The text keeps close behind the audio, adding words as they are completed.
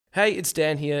Hey, it's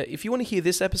Dan here. If you want to hear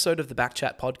this episode of the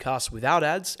BackChat podcast without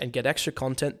ads and get extra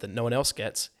content that no one else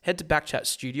gets, head to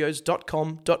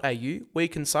backchatstudios.com.au where you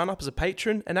can sign up as a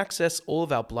patron and access all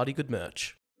of our bloody good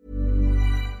merch.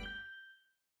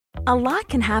 A lot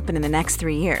can happen in the next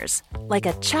 3 years. Like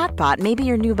a chatbot may be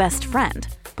your new best friend.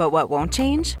 But what won't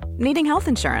change? Needing health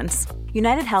insurance.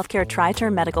 United Healthcare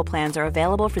Tri-Term Medical Plans are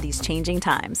available for these changing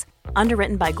times.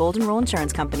 Underwritten by Golden Rule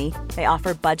Insurance Company, they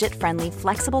offer budget-friendly,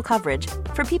 flexible coverage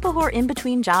for people who are in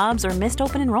between jobs or missed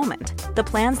open enrollment. The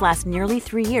plans last nearly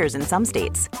 3 years in some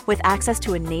states, with access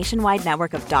to a nationwide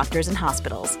network of doctors and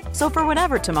hospitals. So for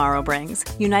whatever tomorrow brings,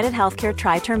 United Healthcare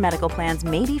Tri-Term Medical Plans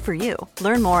may be for you.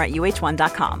 Learn more at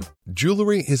uh1.com.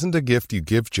 Jewelry isn't a gift you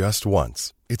give just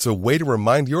once. It's a way to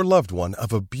remind your loved one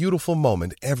of a beautiful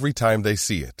moment every time they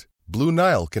see it. Blue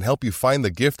Nile can help you find the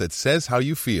gift that says how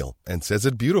you feel and says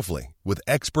it beautifully, with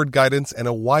expert guidance and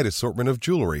a wide assortment of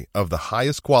jewelry of the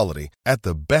highest quality at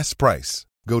the best price.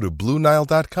 Go to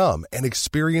BlueNile.com and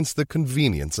experience the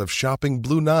convenience of shopping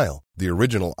Blue Nile, the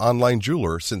original online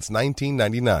jeweler since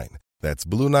 1999. That's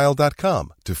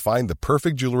BlueNile.com to find the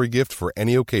perfect jewelry gift for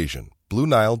any occasion.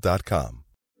 BlueNile.com.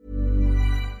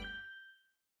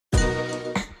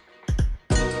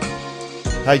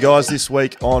 Hey guys, this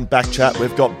week on BackChat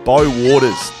we've got Beau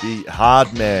Waters, the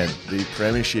hard man, the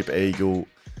Premiership Eagle.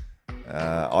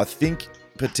 I think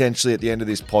potentially at the end of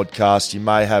this podcast you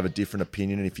may have a different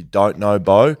opinion, and if you don't know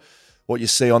Beau, what you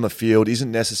see on the field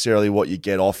isn't necessarily what you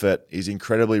get off it. He's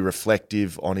incredibly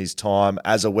reflective on his time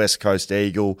as a West Coast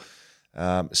Eagle,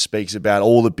 speaks about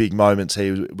all the big moments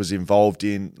he was involved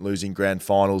in, losing grand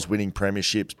finals, winning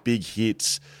premierships, big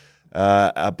hits,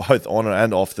 both on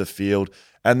and off the field.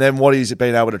 And then what he's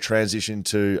been able to transition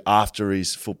to after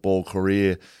his football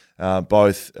career,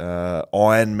 both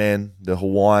Ironman, the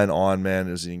Hawaiian Ironman,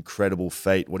 it was an incredible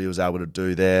feat, what he was able to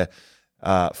do there,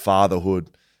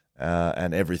 fatherhood,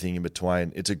 and everything in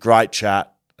between. It's a great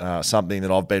chat, something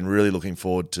that I've been really looking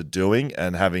forward to doing,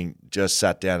 and having just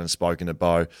sat down and spoken to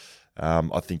Beau,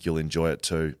 I think you'll enjoy it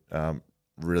too.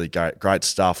 Really great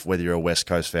stuff, whether you're a West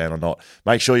Coast fan or not.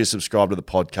 Make sure you subscribe to the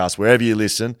podcast wherever you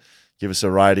listen. Give us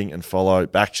a rating and follow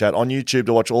BackChat on YouTube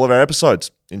to watch all of our episodes.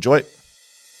 Enjoy.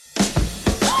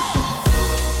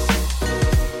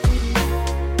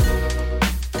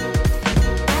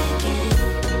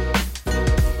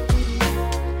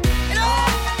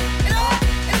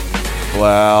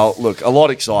 Well, look, a lot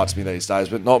excites me these days,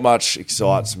 but not much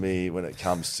excites me when it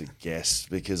comes to guests,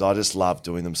 because I just love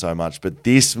doing them so much. But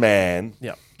this man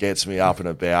gets me up and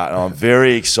about, and I'm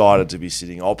very excited to be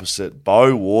sitting opposite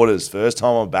Beau Waters. First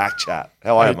time on BackChat.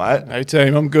 How are you, mate? Hey,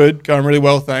 team. I'm good. Going really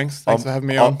well, thanks. Thanks for having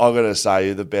me on. I'm going to say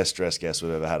you're the best dressed guest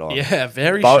we've ever had on. Yeah,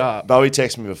 very sharp. Bowie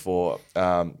texted me before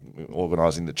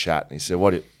organising the chat, and he said, what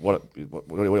do you want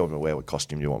me to wear? What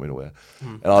costume do you want me to wear?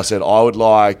 And I said, I would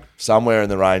like somewhere in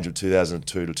the range of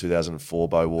 2002 to 2004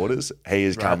 Beau Waters. He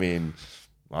has come in,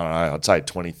 I don't know, I'd say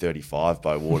 2035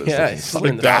 Beau Waters. Yeah,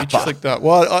 like that.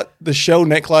 Well, the shell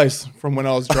necklace from when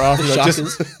I was drafted.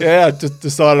 I just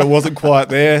decided it wasn't quite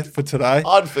there for today.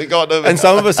 I'd forgotten about And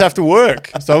some of us have to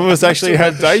work. Some of us actually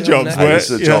have day jobs. This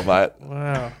is a job, mate.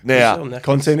 Wow. Now,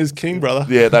 content is king, brother.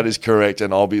 Yeah, that is correct.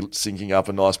 And I'll be syncing up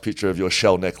a nice picture of your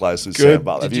shell necklace with Sam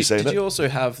Butler. Have you seen it? Did you also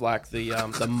have like the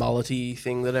mullety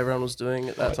thing that everyone was doing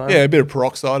at that time? Yeah, a bit of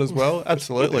peroxide as well.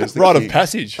 Absolutely. It's the rite of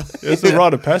passage. It's the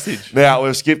rite of passage. Now,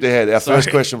 we've skipped ahead. Our first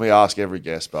question we ask every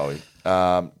guest, Bowie.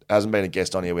 Hasn't been a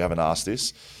guest on here. We haven't asked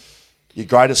this. Your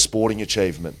greatest sporting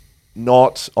achievement,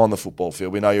 not on the football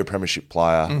field. We know you're a premiership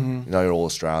player. Mm-hmm. We know you're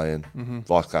All-Australian,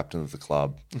 vice captain of the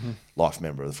club, life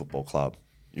member of the football club.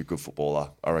 You're a good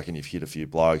footballer. I reckon you've hit a few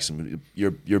blokes, and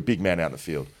you're a big man out in the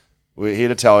field. We're here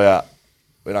to tell you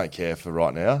we don't care for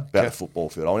right now about the football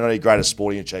field. I want to know your greatest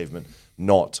sporting achievement,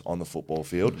 not on the football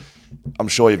field. I'm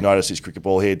sure you've noticed his cricket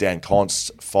ball here. Dan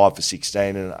Const, 5 for 16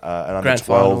 in an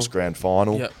under-12s grand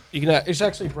final. Yeah, it's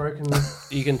actually broken.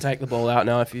 You can take the ball out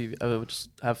now if you just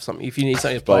have something. If you need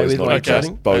something to play with,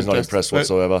 Bo's not impressed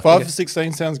whatsoever. 5 for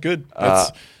 16 sounds good.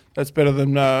 That's better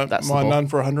than my none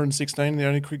for 116, the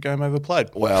only cricket game I ever played.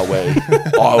 Well,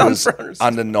 I was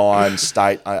under 9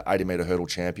 state 80-metre hurdle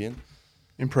champion.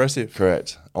 Impressive.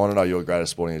 Correct. I want to know your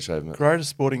greatest sporting achievement. Greatest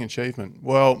sporting achievement.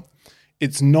 Well,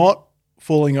 it's not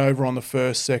falling over on the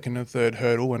first, second, and third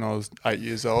hurdle when I was 8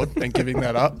 years old and giving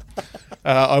that up.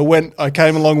 I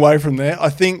came a long way from there. I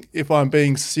think if I'm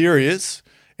being serious,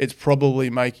 it's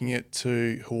probably making it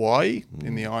to Hawaii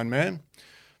in the Ironman,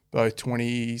 both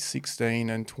 2016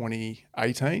 and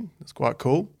 2018. That's quite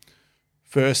cool.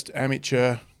 First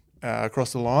amateur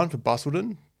across the line for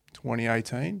Busselton,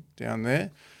 2018, down there.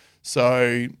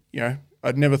 So,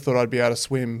 I'd never thought I'd be able to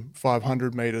swim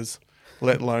 500 metres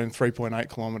let alone 3.8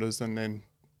 kilometres, and then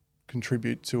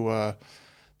contributing to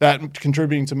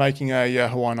making a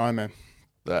Hawaiian Ironman.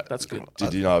 That's good.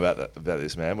 Did you know about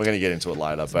this man? We're going to get into it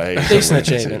later, but he's Decent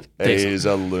achievement. He is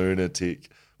a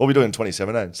lunatic. What were we doing in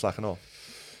 2017? Slacking off.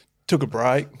 Took a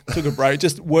break,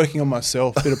 just working on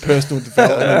myself, a bit of personal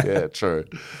development. Yeah, true.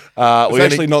 It's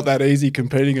actually not that easy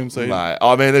competing him. So mate,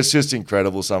 I mean, it's just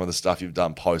incredible some of the stuff you've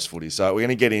done post-footy. So we're going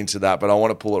to get into that, but I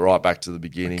want to pull it right back to the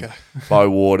beginning. Okay. Beau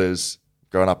Waters,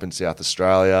 growing up in South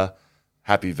Australia,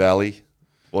 Happy Valley.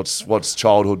 What's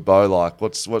childhood Beau like?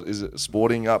 What is it?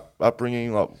 Sporting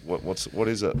upbringing? Like what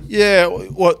is it? Yeah,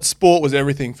 sport was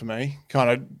everything for me.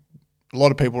 Kind of, a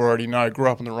lot of people already know. Grew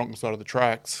up on the wrong side of the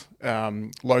tracks.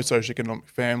 Low socioeconomic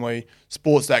family.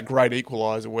 Sport's that great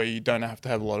equaliser where you don't have to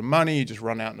have a lot of money. You just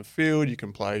run out in the field. You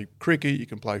can play cricket. You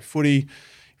can play footy.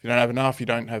 If you don't have enough, you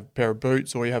don't have a pair of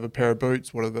boots, or you have a pair of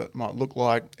boots, whatever that might look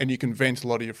like, and you can vent a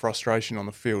lot of your frustration on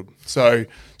the field. So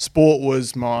sport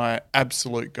was my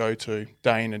absolute go-to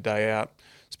day in and day out.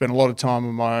 Spent a lot of time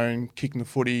on my own, kicking the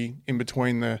footy in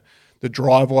between the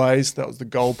driveways. That was the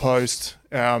goalpost.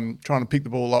 Trying to pick the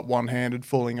ball up one-handed,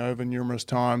 falling over numerous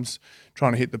times,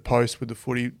 trying to hit the post with the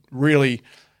footy. Really,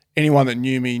 anyone that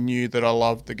knew me knew that I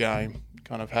loved the game.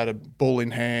 Kind of had a ball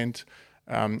in hand.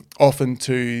 Often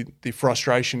to the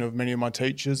frustration of many of my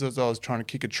teachers, as I was trying to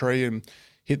kick a tree and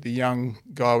hit the young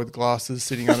guy with glasses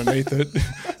sitting underneath it.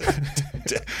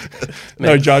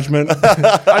 No judgment.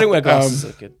 I didn't wear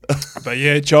glasses. But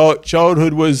yeah,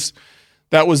 childhood was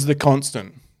the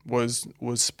constant. Was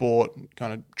sport,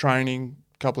 kind of training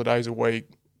a couple of days a week,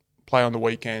 play on the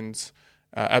weekends.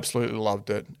 Absolutely loved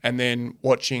it. And then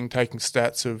taking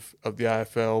stats of the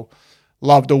AFL.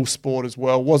 Loved all sport as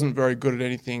well. Wasn't very good at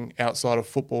anything outside of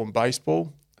football and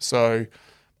baseball. So,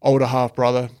 older half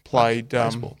brother played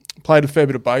a fair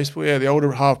bit of baseball. Yeah, the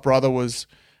older half brother was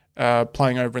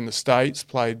playing over in the States.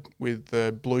 Played with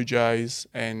the Blue Jays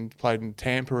and played in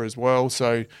Tampa as well.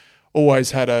 So,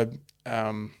 always had a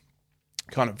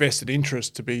kind of vested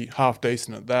interest to be half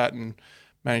decent at that, and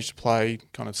managed to play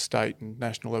kind of state and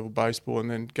national level baseball, and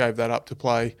then gave that up to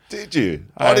play. Did you?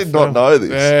 I did not know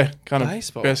this. Yeah, kind of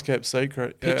baseball. Best kept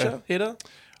secret. Pitcher, hitter?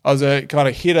 I was a kind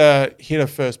of hitter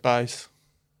first base.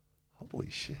 Holy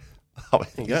shit. I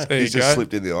mean, he's just go.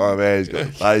 slipped in the Iron Man. He's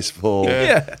got baseball.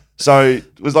 Yeah. So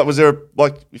was there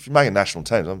if you're making national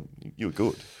teams, you were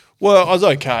good. Well, I was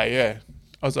okay. Yeah,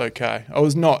 I was okay. I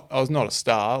was not a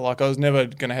star. Like, I was never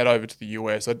going to head over to the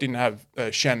US. I didn't have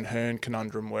a Shannon Hearn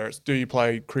conundrum where it's, do you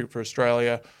play cricket for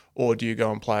Australia or do you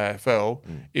go and play AFL?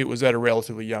 It was at a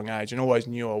relatively young age, and always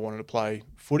knew I wanted to play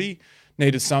footy.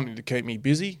 Needed something to keep me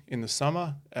busy in the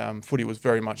summer. Footy was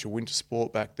very much a winter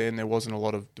sport back then. There wasn't a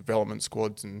lot of development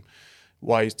squads and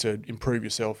ways to improve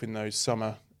yourself in those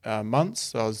summer months.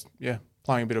 So I was,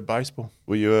 playing a bit of baseball.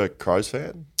 Were you a Crows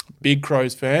fan? Big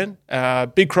Crows fan.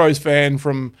 Big Crows fan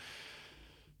from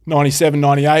 97,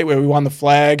 98, where we won the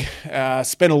flag.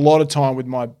 Spent a lot of time with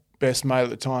my best mate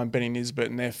at the time, Benny Nisbet,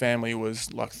 and their family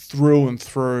was like through and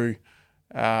through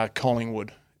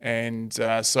Collingwood. And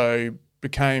so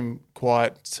became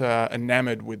quite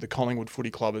enamoured with the Collingwood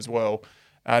Footy Club as well.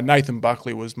 Nathan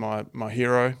Buckley was my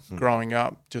hero growing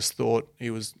up. Just thought he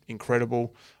was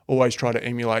incredible. Always try to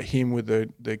emulate him with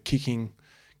the kicking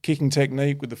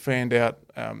technique with the fanned out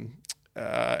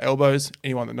elbows.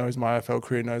 Anyone that knows my AFL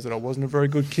career knows that I wasn't a very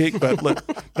good kick, but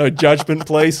no judgment,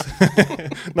 please.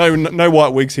 no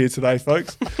white wigs here today,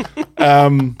 folks.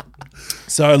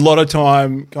 So a lot of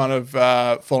time kind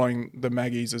of following the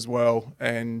Maggies as well.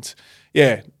 And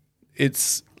yeah,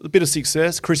 it's a bit of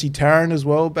success. Chrissy Tarrant as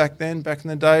well back in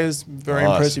the day is very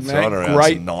impressive man.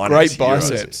 Great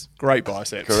biceps. Great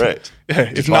biceps. Correct.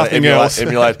 Yeah, if nothing else.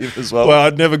 Emulate him as well. Well,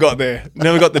 I'd never got there.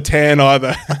 Never got the tan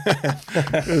either.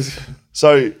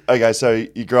 So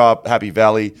you grow up Happy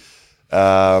Valley.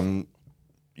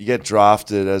 You get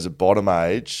drafted as a bottom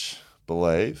age,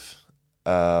 believe.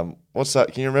 What's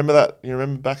that? Can you remember that? You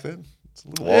remember back then? It's a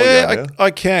little while ago.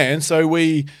 I can. So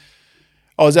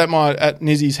I was at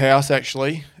Nizzy's house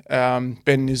actually. Ben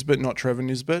Nisbet, not Trevor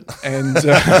Nisbet, and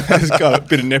there's got a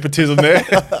bit of nepotism there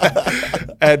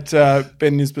at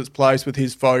Ben Nisbet's place with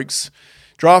his folks.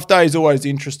 Draft day is always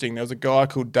interesting. There was a guy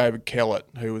called David Kellett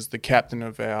who was the captain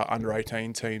of our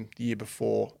under-18 team the year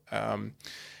before.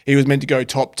 He was meant to go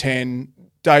top 10.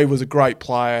 Dave was a great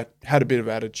player, had a bit of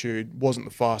attitude, wasn't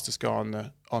the fastest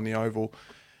guy on the oval.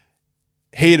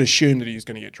 He had assumed that he was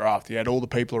going to get drafted. He had all the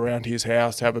people around his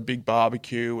house to have a big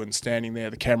barbecue and standing there.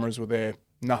 The cameras were there.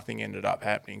 Nothing ended up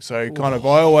happening. So I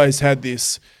always had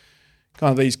these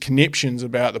conniptions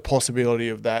about the possibility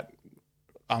of that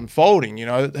unfolding. You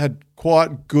know, it had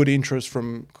quite good interest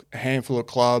from a handful of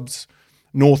clubs.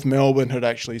 North Melbourne had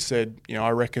actually said, I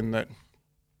reckon that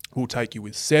we'll take you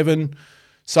with 7.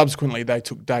 Subsequently, they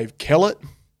took Dave Kellett,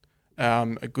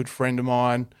 a good friend of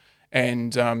mine.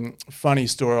 And funny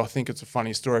story, I think it's a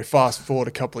funny story. Fast forward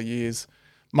a couple of years,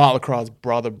 Mark Lacroix's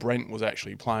brother Brent was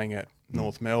actually playing at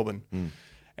North Melbourne.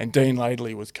 And Dean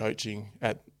Laidley was coaching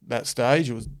at that stage.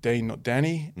 It was Dean, not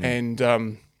Danny.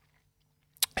 And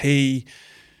he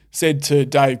said to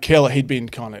Dave Kellett, he'd been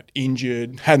kind of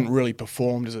injured, hadn't really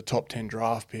performed as a top 10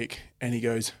 draft pick. And he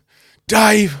goes,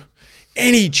 Dave,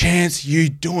 any chance you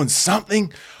doing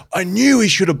something? I knew he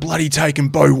should have bloody taken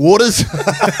Beau Waters.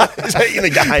 In a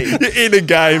game. In a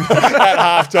game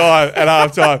at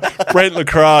halftime. Brent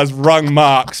Lacroix rung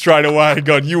Mark straight away.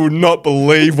 God, you would not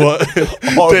believe what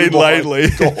Dean Laidley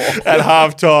at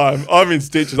halftime. I'm in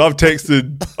stitches. I've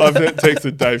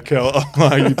texted Dave Keller. I'm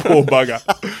like, you poor bugger.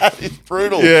 It's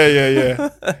brutal.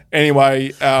 Yeah.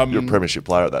 Anyway, you're a premiership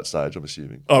player at that stage, I'm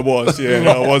assuming. I was, yeah.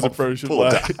 I was a premiership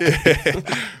player. Yeah.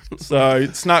 So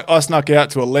I snuck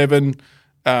out to 11.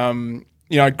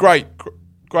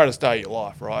 Greatest day of your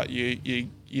life, right?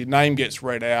 Your name gets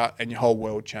read out and your whole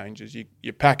world changes.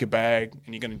 You pack a bag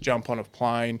and you're going to jump on a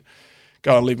plane,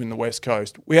 go and live in the West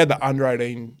Coast. We had the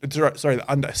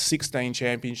under 16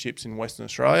 championships in Western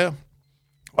Australia.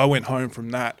 I went home from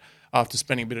that after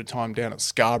spending a bit of time down at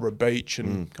Scarborough Beach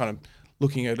and kind of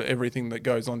looking at everything that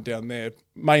goes on down there,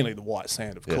 mainly the white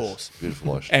sand, of course.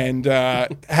 Beautiful ocean. And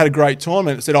had a great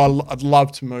tournament. It said, I'd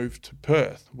love to move to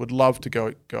Perth, would love to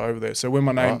go over there. So when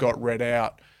my name got read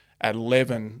out at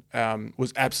 11,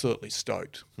 was absolutely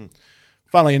stoked.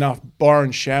 Funnily enough,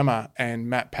 Byron Shammer and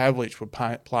Matt Pavlich were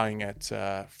playing at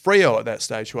Freo at that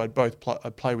stage, who I'd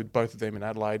played with both of them in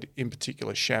Adelaide, in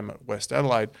particular Sham at West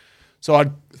Adelaide. So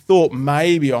I thought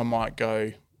maybe I might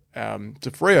go to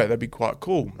Freo. That'd be quite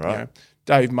cool. Right.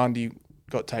 Dave Mundy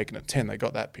got taken at 10. They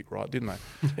got that pick right, didn't they?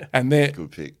 And then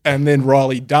Good pick. And then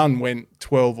Riley Dunn went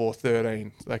 12 or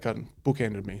 13. They kind of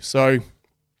bookended me. So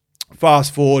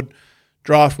fast forward,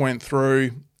 draft went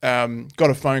through, got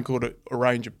a phone call to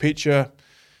arrange a picture.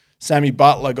 Sammy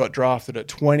Butler got drafted at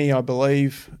 20, I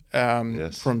believe,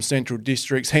 from Central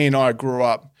Districts. He and I grew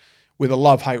up with a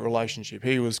love-hate relationship.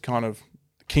 He was kind of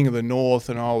king of the north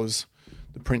and I was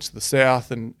the Prince of the South,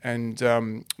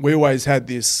 and we always had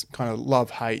this kind of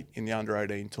love-hate in the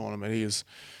under-18 tournament. He was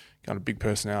kind of big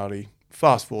personality.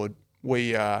 Fast forward,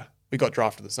 we got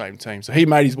drafted to the same team. So he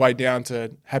made his way down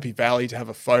to Happy Valley to have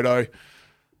a photo.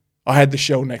 I had the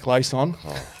shell neck lace on.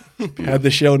 Had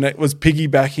the shell neck, was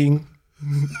piggybacking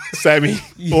Sammy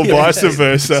or vice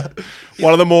versa.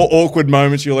 One of the more awkward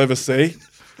moments you'll ever see.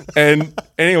 And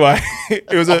anyway, it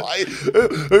was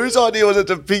whose idea was it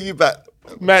to piggyback?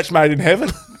 Match made in heaven.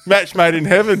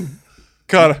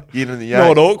 Kind of Yin and the yang.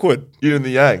 not awkward. Yin and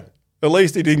the yang. At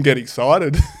least he didn't get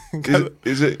excited.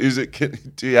 Is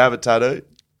it? Do you have a tattoo?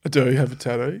 I do have a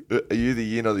tattoo. Are you the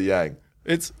yin or the yang?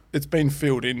 It's been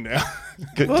filled in now.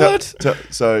 What?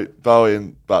 So Bowie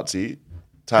and Butsy,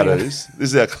 tattoos.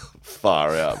 This is how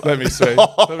far out. Let me see.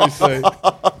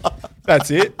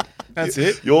 That's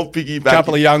it. You're piggybacking.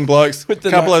 Couple of young blokes.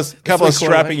 Couple of three-quarter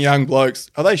strapping length. young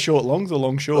blokes. Are they short longs or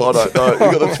long I shorts? don't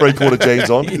know. You got the 3/4 jeans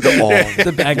on.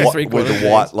 The bag of three-quarter with the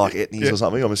white like etnies or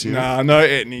something. I'm assuming. Nah, no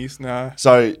etnies. Nah.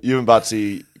 So you and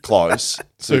Butsy close. So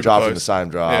Super drafting close. the same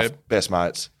draft. Yeah. Best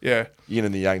mates. Yeah. Yin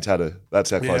and the yang tattoo. That's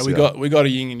how Yeah, close we got a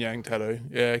yin and yang tattoo.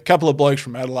 Yeah, a couple of blokes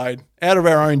from Adelaide, out of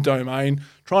our own domain,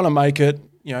 trying to make it.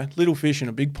 Little fish in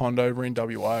a big pond over in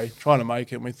WA, trying to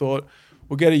make it. And we thought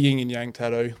we'll get a yin and yang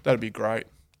tattoo. That'd be great.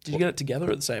 Did you get it together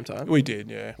at the same time? We did,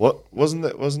 yeah. What wasn't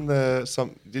there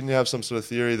some? Didn't you have some sort of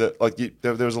theory that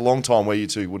there was a long time where you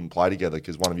two wouldn't play together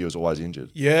because one of you was always injured?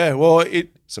 Yeah, well,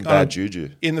 Some bad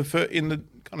juju. In the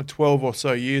kind of 12 or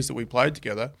so years that we played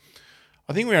together,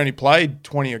 I think we only played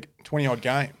 20 odd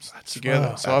games together.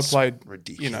 Wow, so that's I played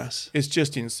ridiculous. It's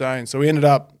just insane. So we ended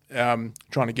up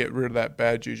trying to get rid of that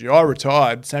bad juju. I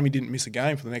retired. Sammy didn't miss a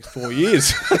game for the next 4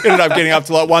 years. Ended up getting up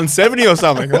to like 170 or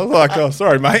something. I was like, oh,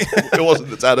 sorry, mate. It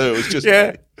wasn't the tattoo. It was just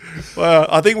Yeah. Well,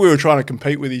 I think we were trying to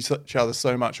compete with each other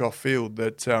so much off field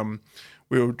that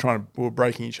we were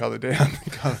breaking each other down.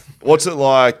 What's it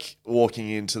like walking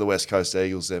into the West Coast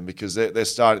Eagles then? Because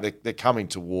they're coming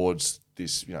towards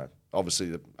this, obviously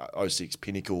the 06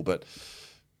 pinnacle, but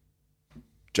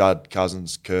Judd,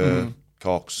 Cousins, Kerr,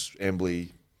 Cox,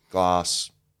 Embley,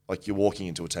 Glass, like you're walking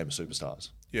into a team of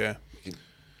superstars. Yeah. Can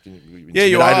you Yeah,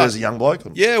 you intimidated are. as a young bloke?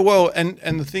 Yeah, well, and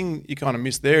the thing you kind of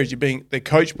miss there is they're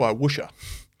coached by a whoosher.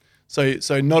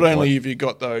 So not only have you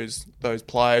got those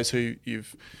players who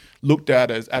you've looked at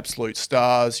as absolute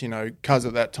stars, Cuz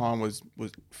at that time was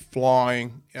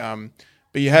flying,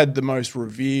 But you had the most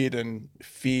revered and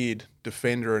feared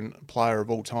defender and player of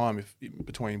all time,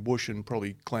 between Bush and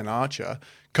probably Glenn Archer,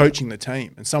 coaching the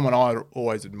team, and someone I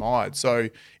always admired. So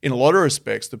in a lot of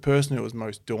respects, the person who was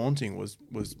most daunting was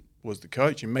the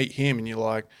coach. You meet him and you're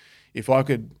like, if I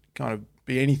could kind of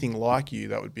be anything like you,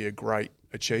 that would be a great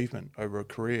achievement over a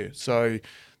career. So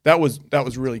that was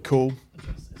really cool.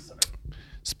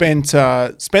 Spent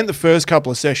the first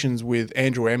couple of sessions with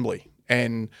Andrew Embley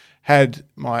and had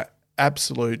my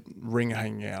absolute ring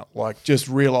hanging out. Like, just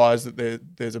realised that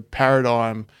there's a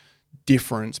paradigm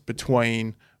difference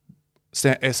between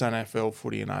SNFL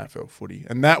footy and AFL footy,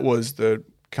 and that was the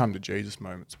come to Jesus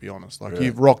moment, to be honest. Like,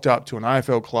 you've rocked up to an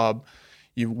AFL club,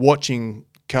 you're watching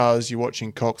Cuz, you're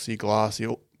watching Coxie, Glassy,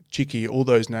 Chicky, all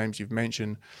those names you've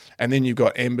mentioned, and then you've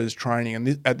got Embers training,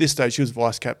 and at this stage she was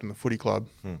vice captain of the footy club.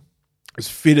 As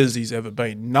fit as he's ever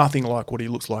been, nothing like what he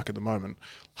looks like at the moment.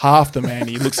 Half the man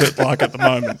he looks like at the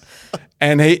moment.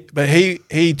 And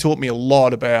he taught me a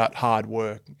lot about hard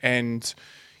work, and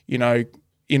in a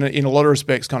lot of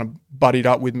respects, kind of buddied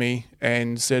up with me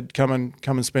and said, "Come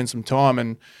and spend some time."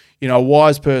 And a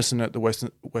wise person at the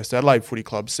West Adelaide Footy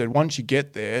Club said, once you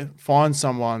get there, find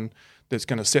someone that's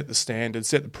going to set the standard,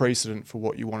 set the precedent for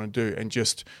what you want to do, and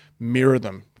just mirror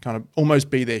them, kind of almost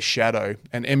be their shadow.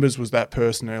 And Embers was that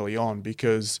person early on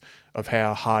because of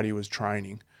how hard he was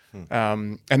training.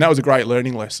 And that was a great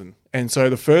learning lesson. And so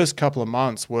the first couple of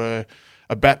months were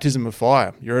a baptism of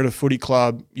fire. You're at a footy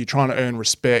club, you're trying to earn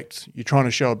respect, you're trying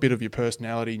to show a bit of your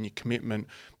personality and your commitment,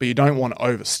 but you don't want to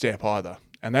overstep either.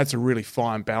 And that's a really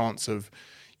fine balance of,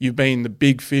 you've been the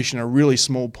big fish in a really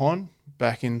small pond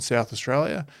back in South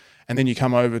Australia, and then you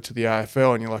come over to the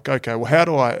AFL and you're like, okay, well, how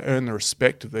do I earn the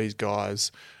respect of these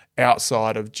guys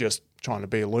outside of just trying to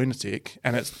be a lunatic?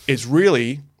 And it's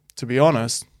really, to be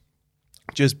honest,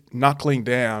 just knuckling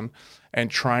down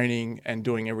and training and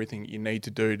doing everything you need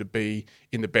to do to be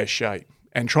in the best shape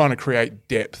and trying to create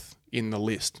depth in the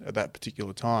list at that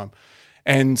particular time.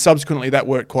 And subsequently that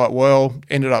worked quite well.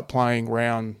 Ended up playing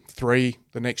round 3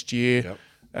 the next year.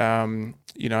 Debuted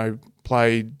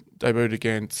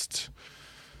against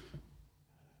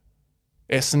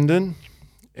Essendon,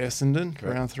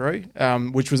 round 3,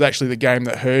 which was actually the game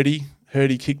that Hurdy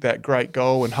kicked that great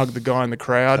goal and hugged the guy in the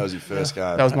crowd. That was your first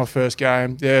game. That was my first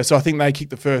game. Yeah, so I think they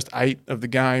kicked the first 8 of the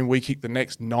game. We kicked the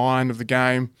next 9 of the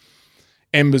game.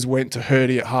 Embers went to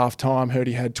Hurdy at half time.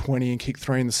 Hurdy had 20 and kicked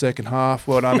 3 in the second half.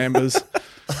 Well done, Embers.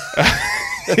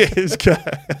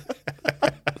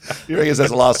 You reckon that's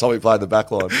the last time he played the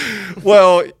back line?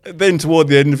 Well, then toward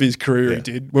the end of his career, he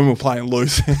did. When we were playing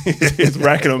loose, he was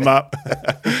racking them up.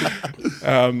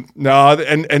 And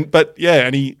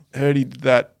he did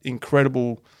that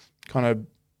incredible kind of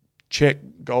check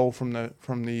goal from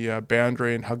the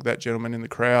boundary and hugged that gentleman in the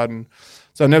crowd. And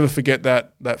so I'll never forget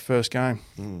that first game.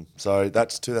 So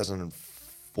that's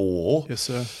 2004. Yes,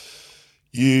 sir.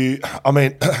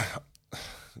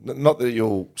 Not that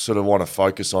you'll sort of want to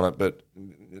focus on it, but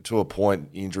to a point,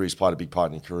 injuries played a big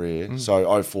part in your career. So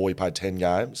 2004, you played 10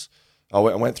 games. I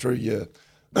went through your,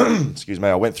 excuse me,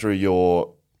 I went through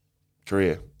your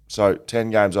career. So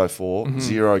 10 games 2004,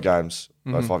 0 games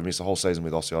 2005. You missed the whole season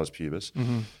with osteitis pubis.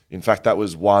 In fact, that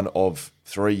was one of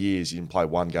 3 years you didn't play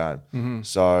one game.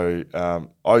 So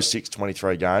 2006,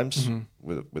 23 games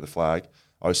with a flag.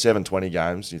 2007, 20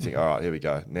 games. You think, all right, here we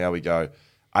go. Now we go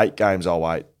 8 games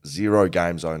 2008, 0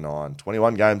 games 2009,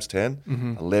 21 games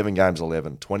 10, 11 games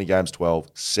 11, 20 games 12,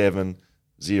 7,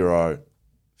 0,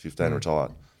 15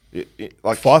 retired.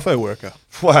 Like FIFO worker.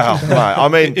 Wow, mate. I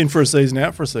mean, in for a season,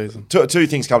 out for a season. Two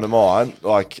things come to mind.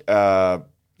 Like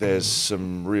there's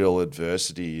some real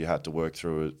adversity you had to work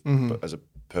through as a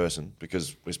person,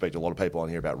 because we speak to a lot of people on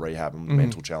here about rehab and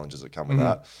mental challenges that come with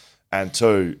that. And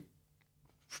 2,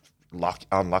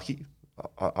 unlucky.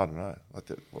 I don't know.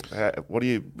 What do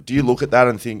you look at that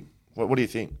and think? What do you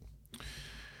think?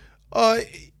 I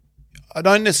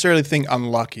don't necessarily think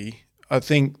unlucky. I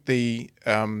think the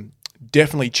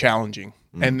definitely challenging,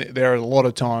 and there are a lot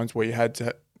of times where you had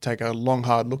to take a long,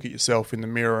 hard look at yourself in the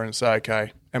mirror and say,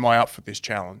 "Okay, am I up for this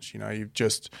challenge?"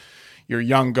 You're a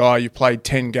young guy. You played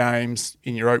 10 games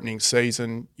in your opening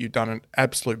season. You've done an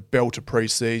absolute belter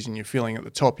pre-season. You're feeling at the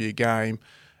top of your game.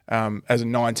 As a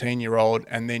 19-year-old,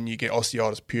 and then you get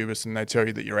osteitis pubis and they tell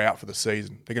you that you're out for the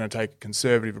season. They're going to take a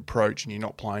conservative approach and you're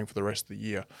not playing for the rest of the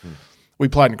year. We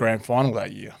played in the grand final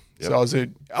that year. So I was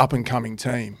an up-and-coming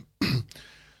team.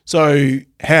 So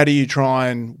how do you try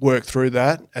and work through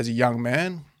that as a young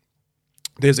man?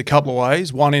 There's a couple of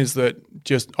ways. One is that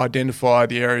just identify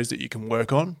the areas that you can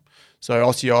work on. So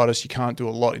osteitis, you can't do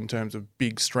a lot in terms of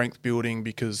big strength building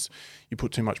because you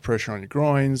put too much pressure on your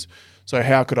groins. So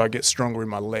how could I get stronger in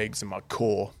my legs and my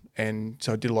core? And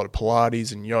so I did a lot of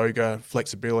Pilates and yoga,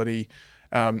 flexibility.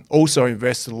 Also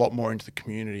invested a lot more into the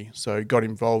community. So got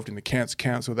involved in the Cancer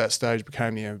Council at that stage,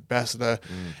 became the ambassador.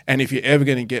 And if you're ever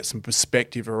going to get some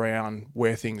perspective around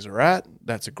where things are at,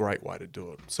 that's a great way to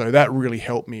do it. So that really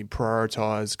helped me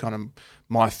prioritise kind of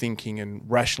my thinking and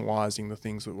rationalising the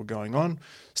things that were going on.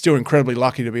 Still incredibly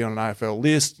lucky to be on an AFL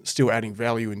list, still adding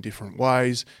value in different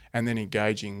ways, and then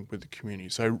engaging with the community.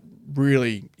 So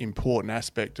really important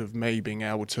aspect of me being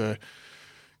able to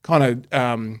kind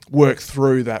of work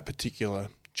through that particular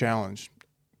challenge.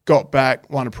 Got back,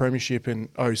 won a premiership in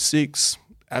 06,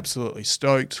 absolutely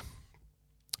stoked.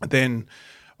 Then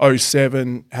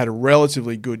 07 had a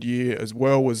relatively good year as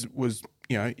well, was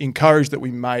encouraged that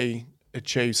we may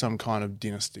achieve some kind of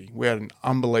dynasty. We had an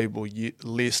unbelievable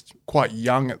list, quite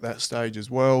young at that stage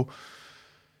as well.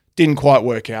 Didn't quite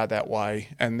work out that way.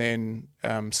 And then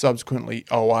subsequently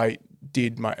 08,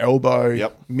 did my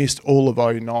elbow, missed all of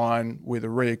 09 with a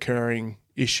reoccurring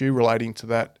issue relating to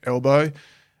that elbow,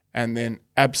 and then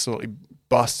absolutely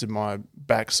busted my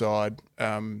backside,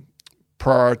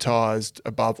 prioritised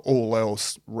above all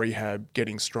else rehab,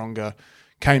 getting stronger,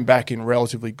 came back in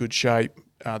relatively good shape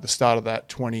the start of that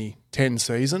 2010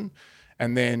 season,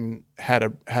 and then had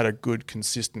a good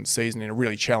consistent season in a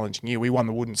really challenging year. We won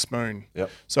the Wooden Spoon.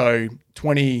 So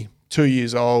 22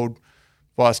 years old,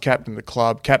 vice captain of the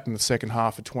club, captain the second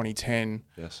half of 2010.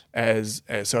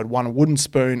 So I'd won a Wooden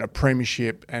Spoon, a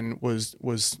premiership, and was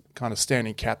kind of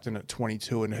standing captain at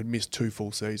 22 and had missed 2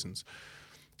 full seasons.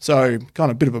 So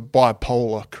kind of a bit of a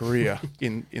bipolar career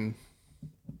in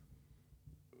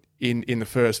the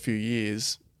first few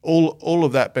years. All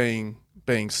of that being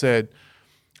said,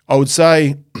 I would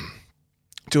say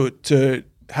to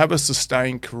have a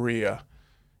sustained career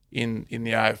in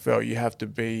the AFL, you have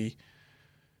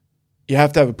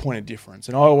to have a point of difference.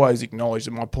 And I always acknowledge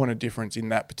that my point of difference in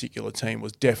that particular team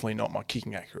was definitely not my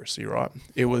kicking accuracy, right?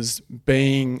 It was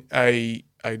being a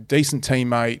decent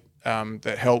teammate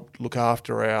that helped look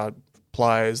after our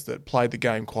players, that played the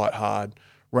game quite hard,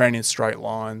 ran in straight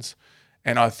lines.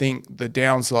 And I think the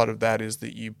downside of that is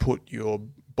that you put your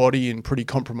body in pretty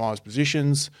compromised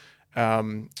positions,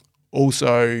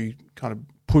 also kind of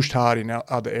pushed hard in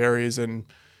other areas. And,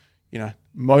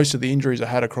 most of the injuries I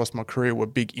had across my career were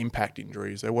big impact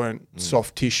injuries. They weren't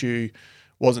soft tissue,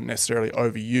 wasn't necessarily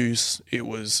overuse. It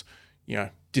was,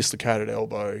 dislocated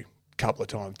elbow a couple of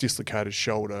times, dislocated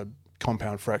shoulder,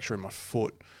 compound fracture in my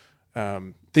foot,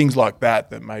 things like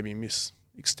that made me miss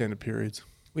extended periods.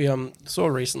 We saw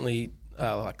recently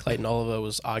like Clayton Oliver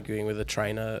was arguing with a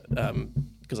trainer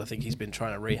because I think he's been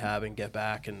trying to rehab and get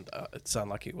back, and it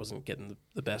sounded like he wasn't getting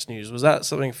the best news. Was that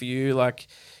something for you? Like,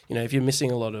 if you're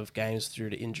missing a lot of games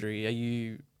through to injury, are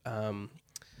you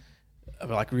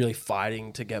like really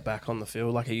fighting to get back on the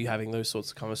field? Like, are you having those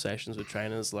sorts of conversations with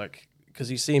trainers? Like, because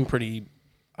you seem pretty,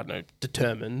 I don't know,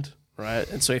 determined, right?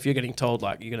 And so if you're getting told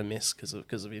like you're going to miss because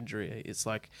of injury, it's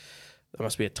like that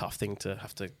must be a tough thing to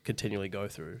have to continually go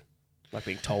through, like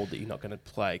being told that you're not going to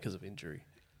play because of injury.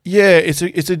 Yeah, it's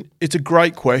a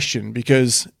great question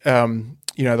because the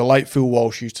late Phil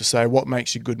Walsh used to say, "What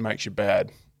makes you good makes you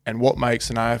bad," and what makes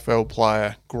an AFL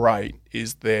player great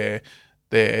is their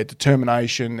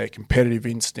determination, their competitive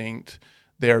instinct,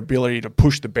 their ability to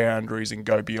push the boundaries and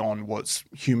go beyond what's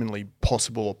humanly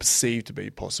possible or perceived to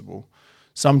be possible.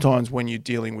 Sometimes when you're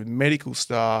dealing with medical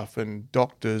staff and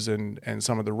doctors and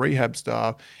some of the rehab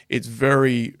staff, it's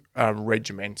very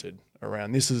regimented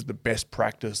around this is the best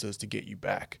practices to get you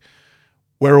back.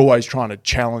 We're always trying to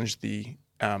challenge the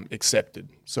accepted.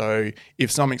 So if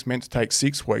something's meant to take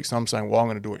 6 weeks, I'm saying, well, I'm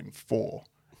going to do it in 4.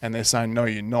 And they're saying, no,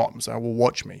 you're not. I'm saying, well,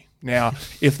 watch me. Now,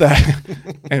 if that,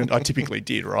 and I typically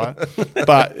did, right?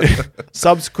 But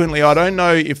subsequently, I don't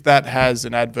know if that has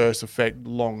an adverse effect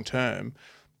long term,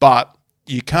 but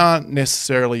you can't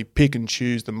necessarily pick and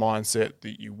choose the mindset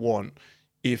that you want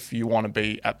if you want to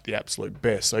be at the absolute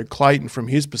best. So Clayton, from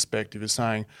his perspective, is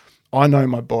saying, I know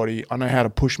my body, I know how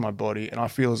to push my body, and I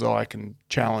feel as though I can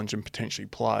challenge and potentially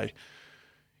play.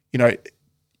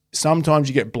 Sometimes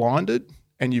you get blinded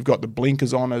and you've got the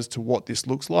blinkers on as to what this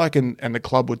looks like, and the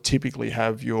club would typically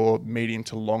have your medium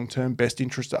to long-term best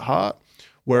interest at heart,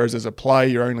 whereas as a player,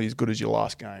 you're only as good as your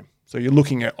last game. So you're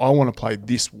looking at, I want to play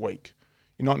this week.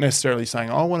 You're not necessarily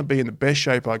saying, I want to be in the best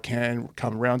shape I can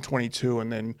come round 22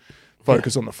 and then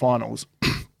focus on the finals.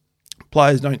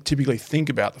 Players don't typically think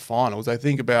about the finals. They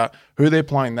think about who they're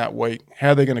playing that week,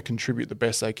 how they're going to contribute the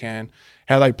best they can,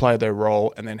 how they play their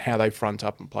role, and then how they front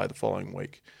up and play the following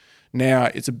week. Now,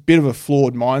 it's a bit of a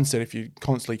flawed mindset if you're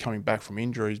constantly coming back from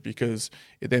injuries, because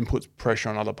it then puts pressure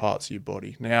on other parts of your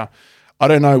body. Now, I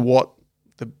don't know what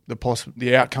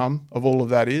the outcome of all of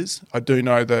that is. I do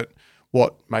know that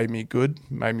what made me good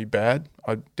made me bad.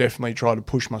 I definitely tried to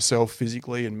push myself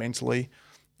physically and mentally,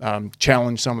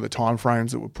 challenge some of the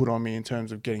timeframes that were put on me in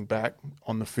terms of getting back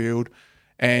on the field,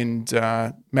 and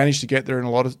managed to get there in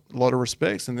a lot of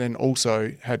respects, and then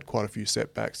also had quite a few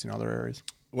setbacks in other areas.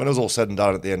 When it was all said and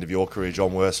done at the end of your career,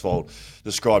 John Worsfold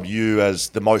described you as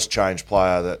the most changed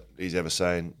player that he's ever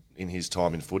seen in his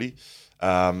time in footy.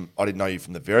 I didn't know you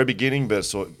from the very beginning, but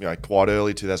quite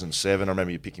early, 2007. I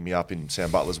remember you picking me up in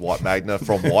Sam Butler's White Magna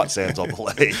from White Sands, I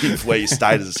believe, where you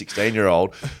stayed as a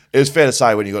 16-year-old. It was fair to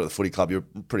say when you got to the footy club, you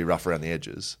were pretty rough around the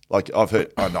edges. Like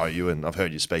I know you, and I've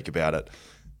heard you speak about it.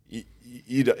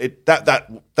 You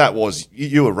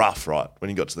were rough, right, when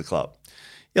you got to the club?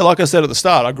 Yeah, like I said at the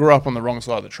start, I grew up on the wrong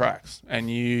side of the tracks,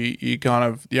 and you kind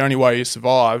of, the only way you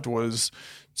survived was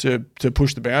to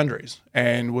push the boundaries,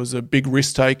 and was a big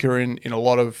risk taker in a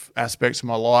lot of aspects of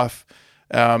my life.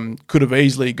 Could have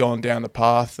easily gone down the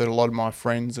path that a lot of my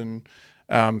friends and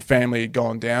family had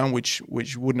gone down, which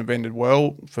wouldn't have ended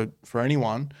well for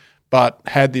anyone, but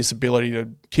had this ability to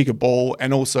kick a ball,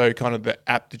 and also kind of the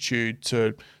aptitude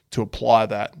to apply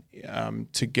that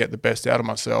to get the best out of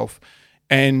myself.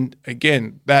 And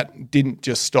again, that didn't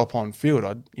just stop on field.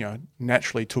 I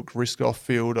naturally took risk off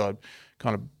field. I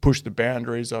kind of pushed the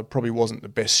boundaries. I probably wasn't the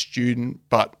best student,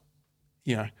 but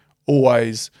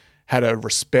always had a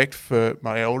respect for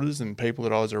my elders and people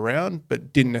that I was around,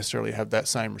 but didn't necessarily have that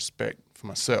same respect for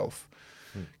myself.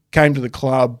 Came to the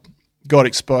club, got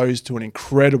exposed to an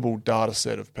incredible data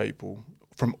set of people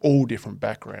from all different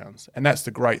backgrounds. And that's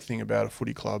the great thing about a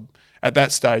footy club. At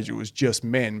that stage, it was just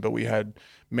men, but we had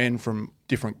men from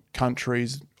different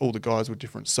countries. All the guys were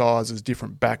different sizes,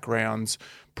 different backgrounds,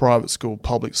 private school,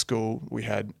 public school. We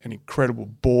had an incredible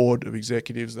board of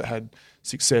executives that had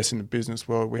success in the business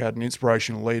world. We had an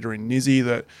inspirational leader in Nizzy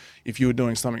that if you were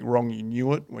doing something wrong, you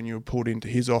knew it when you were pulled into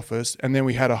his office. And then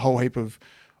we had a whole heap of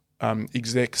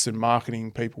execs and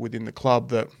marketing people within the club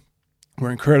that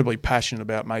were incredibly passionate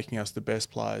about making us the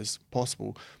best players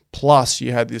possible. Plus,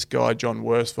 you had this guy, John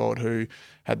Worsfold, who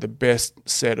had the best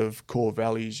set of core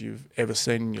values you've ever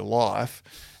seen in your life.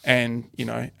 And,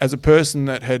 as a person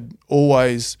that had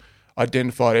always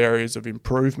identified areas of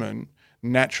improvement,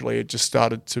 naturally it just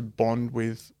started to bond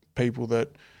with people that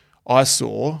I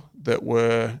saw that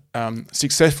were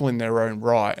successful in their own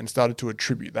right, and started to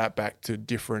attribute that back to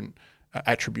different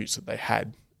attributes that they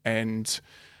had. And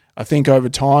I think over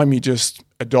time you just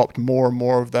adopt more and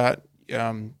more of that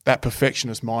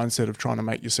perfectionist mindset of trying to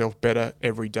make yourself better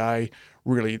every day.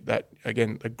 Really, that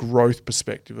again, a growth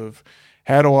perspective of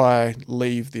how do I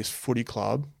leave this footy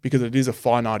club, because it is a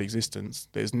finite existence.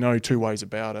 There's no two ways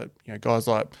about it. Guys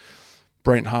like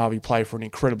Brent Harvey play for an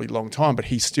incredibly long time, but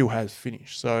he still has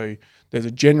finished. So there's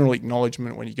a general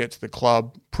acknowledgement when you get to the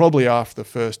club, probably after the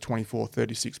first 24,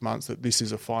 36 months, that this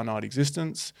is a finite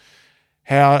existence.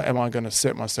 How am I going to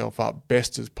set myself up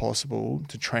best as possible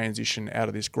to transition out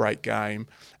of this great game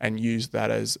and use that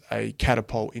as a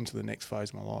catapult into the next phase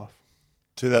of my life?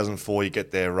 2004, you get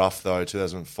there rough though.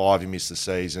 2005, you miss the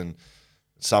season.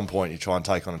 At some point, you try and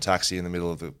take on a taxi in the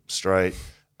middle of the street,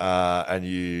 and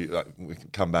we can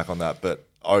come back on that. But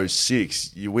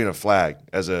 06, you win a flag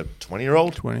as a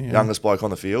 20-year-old, youngest bloke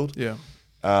on the field. Yeah.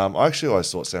 I actually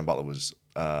always thought Sam Butler was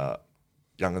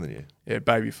younger than you. Yeah,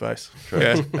 baby face.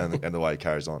 Correct. Yeah. and the way he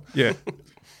carries on. Yeah.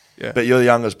 Yeah. But you're the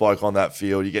youngest bloke on that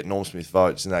field. You get Norm Smith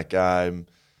votes in that game.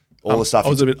 All the stuff. I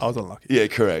was unlucky. Yeah,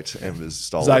 correct. Embers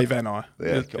stole Zay it. Van I.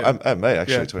 Yeah, and me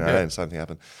actually. 2018, same thing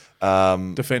happened.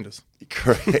 Defenders.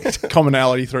 Correct.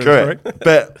 Commonality through correct. and through.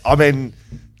 But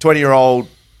 20-year-old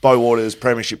Beau Waters,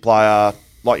 premiership player.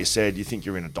 Like you said, you think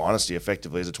you're in a dynasty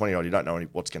effectively. As a 20-year-old, you don't know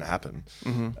what's going to happen.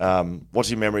 Mm-hmm. What's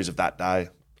your memories of that day?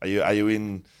 Are you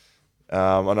in?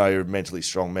 I know you're a mentally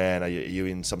strong man. Are you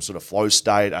in some sort of flow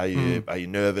state? Are you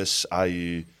nervous? Are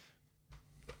you?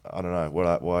 I don't know.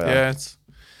 Why? Yeah, it's.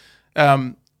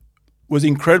 Was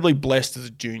incredibly blessed as a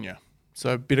junior.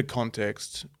 So a bit of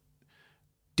context.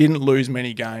 Didn't lose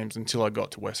many games until I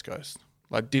got to West Coast.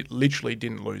 Literally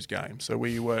didn't lose games. So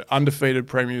we were undefeated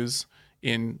premiers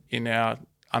in our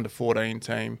under 14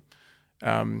 team.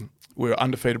 We were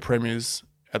undefeated premiers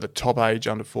at the top age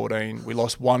under 14. We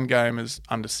lost one game as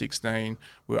under 16.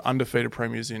 We were undefeated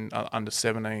premiers in under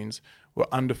 17s. We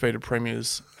were undefeated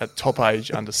premiers at top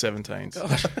age under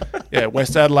 17s. Yeah,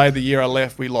 West Adelaide, the year I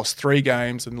left, we lost 3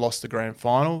 games and lost the grand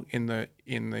final in the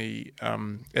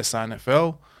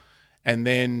SANFL, and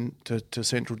then to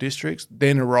Central Districts.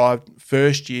 Then arrived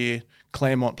first year,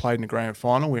 Claremont played in the grand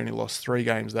final. We only lost 3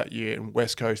 games that year, and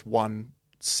West Coast won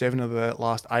 7 of the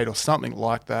last 8 or something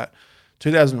like that.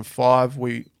 2005,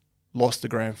 we lost the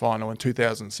grand final. In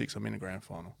 2006, I'm in the grand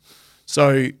final. So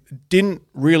it didn't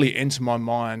really enter my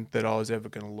mind that I was ever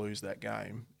going to lose that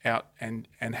game out, and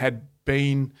had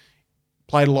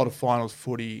played a lot of finals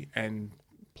footy and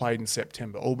played in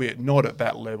September, albeit not at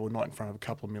that level, not in front of a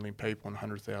couple of million people and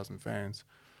 100,000 fans.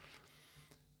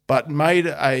 But made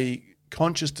a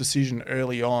conscious decision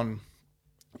early on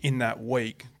in that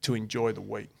week to enjoy the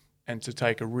week and to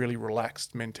take a really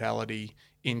relaxed mentality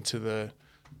into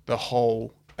the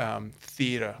whole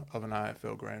theatre of an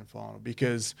AFL grand final,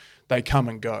 because they come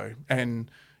and go. And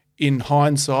in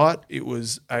hindsight, it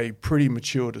was a pretty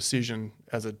mature decision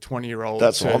as a 20-year-old.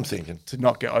 That's what I'm thinking. To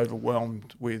not get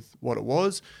overwhelmed with what it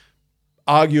was.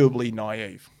 Arguably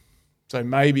naive. So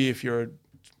maybe if you're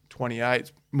 28,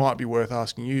 it might be worth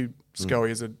asking you, Scully,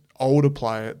 as an older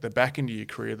player at the back end of your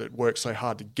career that worked so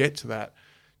hard to get to that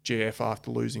GF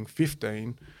after losing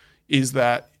 15, is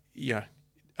that,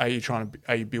 are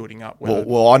you building up?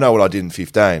 Well, I know what I did in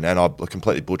 15, and I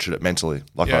completely butchered it mentally.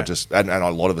 And a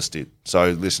lot of us did. So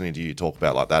listening to you talk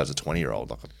about like that as a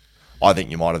 20-year-old, I think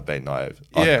you might have been naive.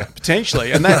 Yeah,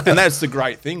 potentially, and that's the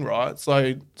great thing, right?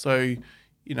 So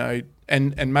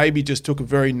and maybe just took a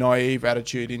very naive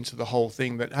attitude into the whole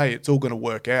thing that, hey, it's all going to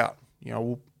work out.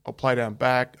 I'll play down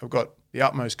back. I've got the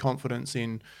utmost confidence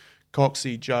in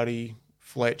Coxie, Juddy,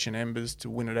 Fletch, and Embers to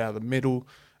win it out of the middle.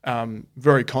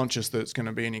 Very conscious that it's going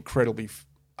to be an incredibly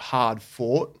hard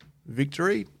fought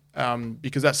victory,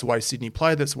 because that's the way Sydney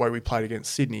played. That's the way we played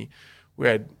against Sydney. We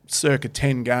had circa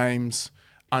 10 games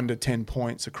under 10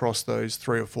 points across those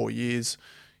 3 or 4 years.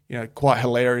 Quite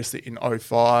hilarious that in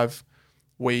 05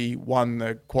 we won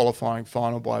the qualifying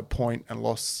final by a point and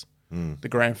lost the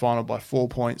grand final by 4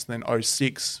 points. And then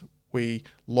 06 we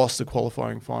lost the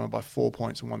qualifying final by 4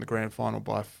 points and won the grand final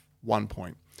by 1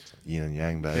 point. Yin and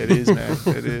yang, baby. It is, man.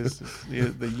 It is.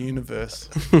 It's the universe.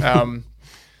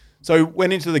 So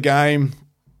went into the game,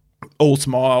 all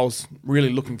smiles, really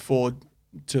looking forward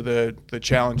to the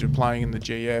challenge of playing in the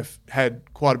GF.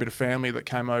 Had quite a bit of family that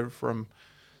came over from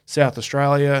South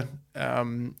Australia.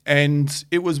 And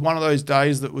it was one of those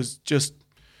days that was just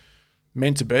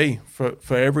meant to be for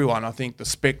everyone. I think the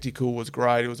spectacle was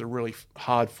great. It was a really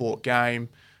hard-fought game.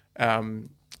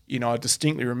 I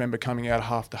distinctly remember coming out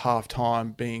after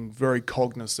half-time being very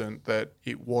cognizant that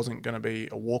it wasn't going to be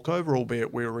a walkover,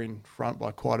 albeit we were in front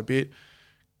by quite a bit.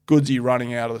 Goodsy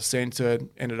running out of the centre,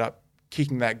 ended up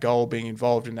kicking that goal, being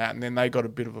involved in that, and then they got a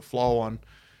bit of a flow on.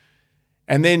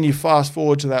 And then you fast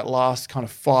forward to that last kind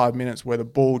of 5 minutes where the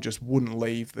ball just wouldn't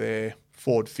leave their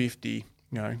forward 50.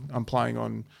 I'm playing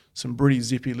on some pretty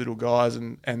zippy little guys,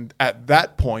 and at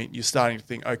that point you're starting to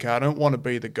think, okay, I don't want to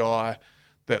be the guy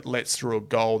that lets through a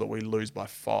goal that we lose by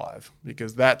 5,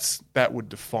 because that would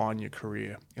define your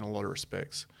career in a lot of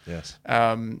respects. Yes.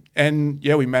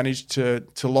 We managed to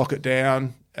lock it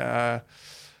down. I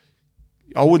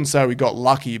wouldn't say we got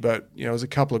lucky, but it was a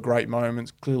couple of great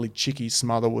moments. Clearly, Chicky's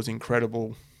smother was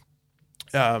incredible.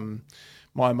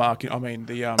 My marking,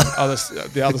 the other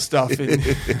stuff.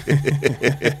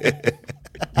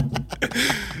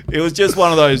 It was just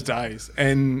one of those days,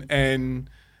 and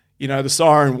the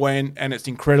siren went, and it's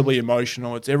incredibly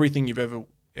emotional. It's everything you've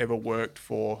ever worked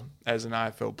for as an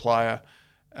AFL player.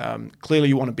 Clearly,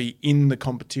 you want to be in the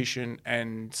competition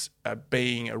and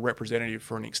being a representative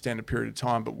for an extended period of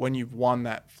time. But when you've won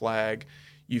that flag,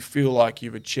 you feel like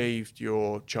you've achieved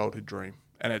your childhood dream,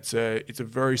 and it's a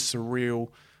very surreal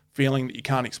feeling that you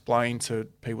can't explain to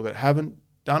people that haven't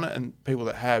done it, and people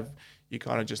that have, you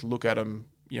kind of just look at them.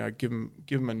 Give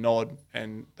them a nod,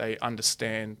 and they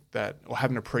understand that, or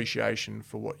have an appreciation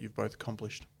for what you've both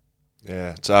accomplished.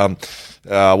 Yeah, it's,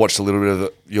 I watched a little bit of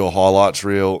your highlights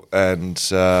reel and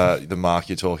the mark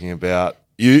you're talking about.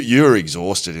 You were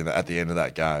exhausted at the end of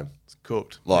that game. It's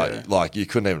cooked. Like you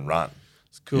couldn't even run.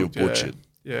 It's cooked. You were butchered.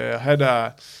 Yeah, I had.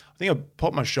 I think I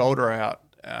popped my shoulder out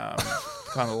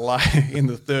kind of late in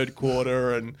the third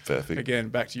quarter, and Perfect. Again,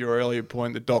 back to your earlier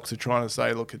point, the docs are trying to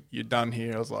say, "Look, you're done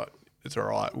here." I was like, "It's all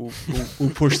right. We'll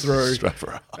push through."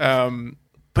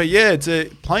 But yeah,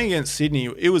 playing against Sydney.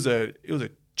 It was a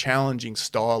challenging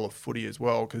style of footy as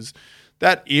well, because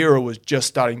that era was just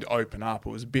starting to open up. It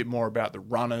was a bit more about the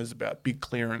runners, about big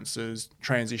clearances,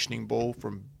 transitioning ball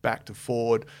from back to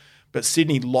forward. But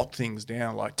Sydney locked things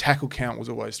down. Like, tackle count was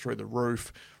always through the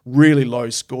roof, really low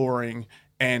scoring,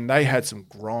 and they had some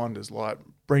grinders like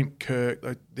Brent Kirk.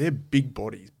 They're big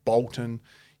bodies. Bolton.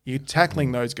 You're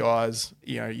tackling those guys.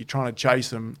 You're trying to chase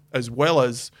them, as well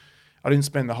as, I didn't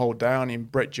spend the whole day on him,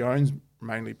 Brett Jones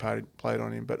mainly played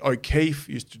on him. But O'Keefe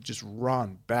used to just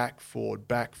run back, forward.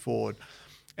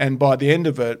 And by the end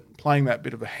of it, playing that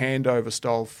bit of a handover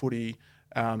style footy,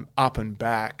 up and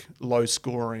back, low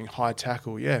scoring, high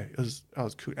tackle, I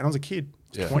was cool. And I was a kid,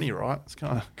 20, right? It's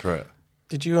kind of correct.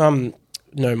 Did you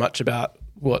know much about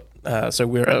what? So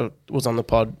was on the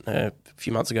pod a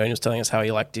few months ago, and he was telling us how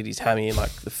he did his hammy in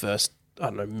the first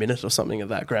minute or something of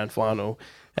that grand final,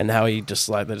 and how he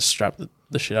just they just strapped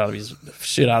the shit out of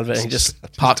it, and he just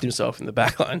parked himself in the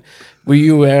back line. Were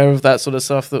you aware of that sort of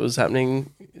stuff that was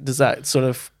happening? Does that sort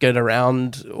of get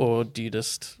around, or do you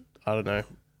just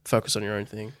focus on your own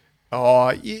thing?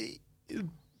 Oh,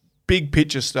 big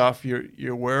picture stuff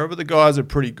you're aware of, but the guys are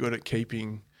pretty good at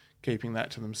keeping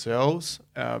that to themselves.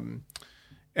 And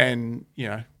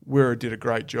Wira did a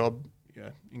great job.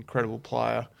 Incredible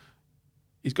player.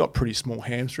 He's got pretty small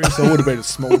hamstrings, so it would have been a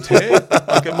small tear.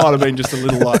 It might have been just a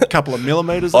little, couple of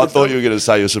millimetres. I thought you were going to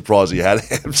say you're surprised he had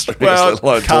hamstrings.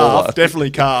 Well, calf, definitely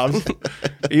calves.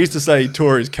 He used to say he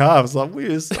tore his calves.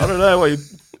 Weird. I don't know what you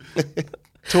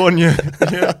torn you.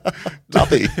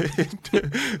 Nothing.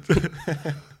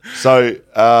 So,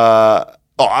 I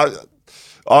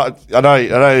know you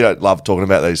don't love talking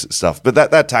about these stuff, but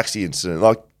that taxi incident,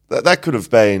 that could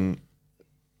have been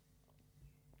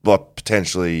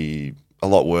potentially a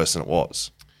lot worse than it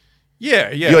was. Yeah.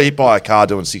 You got hit by a car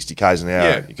doing 60 k's an hour,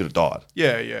 Yeah. you could have died.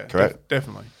 Yeah. Correct?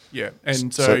 Definitely. Yeah.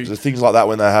 And so things like that,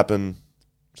 when they happen,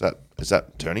 is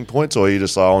that turning points, or are you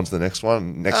just on to the next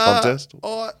one, next contest?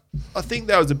 I think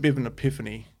that was a bit of an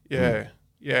epiphany. Yeah.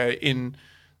 Yeah.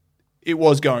 It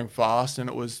was going fast, and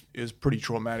it was pretty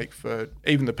traumatic for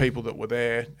even the people that were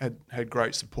there. Had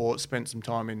great support, spent some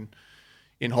time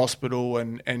in hospital,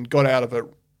 and got out of it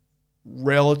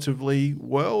relatively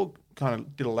well. Kind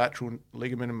of did a lateral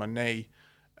ligament in my knee.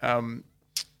 I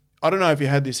don't know if you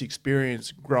had this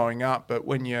experience growing up, but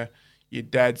when your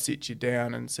dad sits you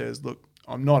down and says, "Look,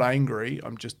 I'm not angry,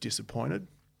 I'm just disappointed."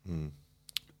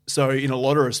 So in a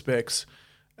lot of respects,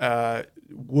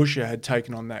 Woosha had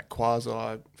taken on that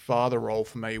quasi-father role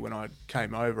for me when I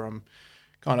came over. I'm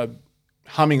kind of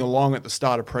humming along at the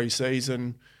start of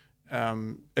pre-season.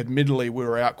 Admittedly, we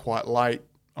were out quite late.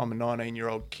 I'm a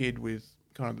 19-year-old kid with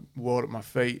kind of the world at my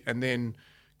feet, and then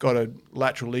got a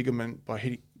lateral ligament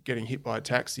by getting hit by a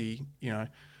taxi.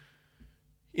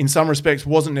 In some respects,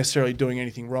 wasn't necessarily doing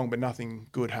anything wrong, but nothing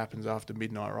good happens after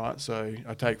midnight, right? So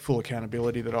I take full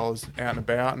accountability that I was out and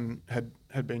about and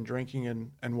had been drinking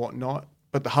and whatnot.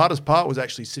 But the hardest part was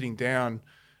actually sitting down,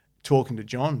 talking to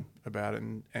John about it,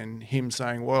 and him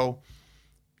saying, "Well,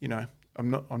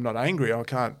 I'm not angry. I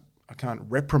can't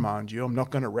reprimand you. I'm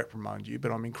not going to reprimand you,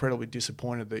 but I'm incredibly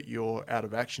disappointed that you're out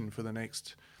of action for the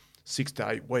next 6 to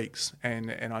 8 weeks, and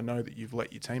I know that you've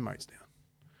let your teammates down,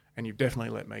 and you've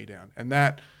definitely let me down." And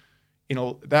that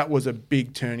was a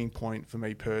big turning point for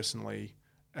me personally.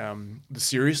 The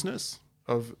seriousness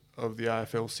of the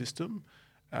AFL system,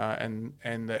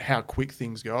 and how quick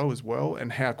things go as well,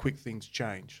 and how quick things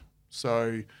change.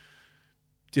 So,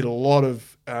 did a lot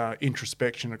of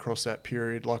introspection across that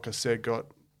period. Like I said, got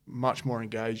much more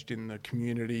engaged in the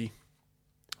community,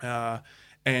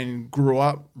 and grew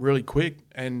up really quick,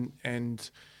 and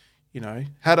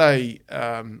had a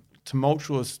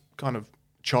tumultuous kind of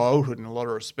childhood in a lot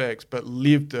of respects, but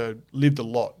lived a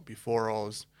lot before I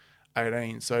was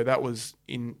 18. So that was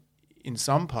in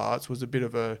some parts was a bit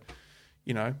of a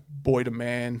boy to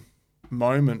man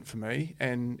moment for me,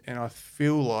 and I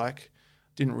feel like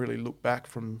didn't really look back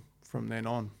from then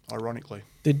on, ironically.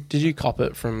 Did you cop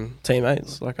it from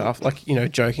teammates?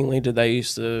 Jokingly, did they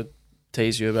used to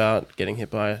tease you about getting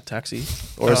hit by a taxi?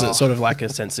 Or is it sort of like a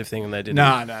sensitive thing and they didn't? No,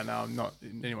 I'm not.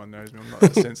 Anyone knows me, I'm not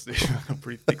that sensitive. I've got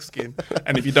pretty thick skin.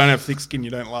 And if you don't have thick skin,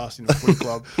 you don't last in a footy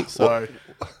club. So,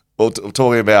 well,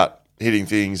 talking about hitting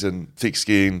things and thick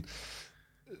skin,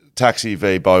 Taxi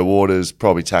v Beau Waters,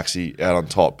 probably Taxi out on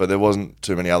top, but there wasn't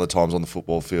too many other times on the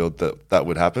football field that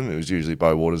would happen. It was usually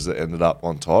Beau Waters that ended up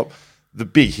on top. The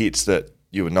big hits that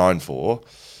you were known for,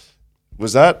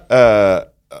 was that,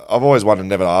 I've always wondered,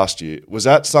 never asked you, was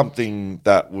that something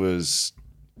that was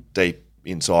deep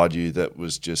inside you that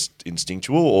was just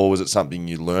instinctual, or was it something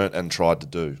you learnt and tried to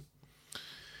do?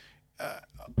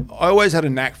 I always had a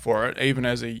knack for it, even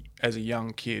as a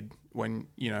young kid, when,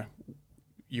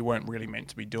 you weren't really meant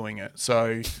to be doing it.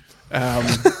 So,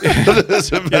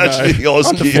 just imagining I was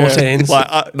under 14s.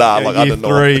 Under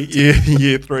 3,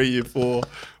 year 3, year 4.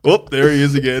 Whoop, there he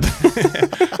is again.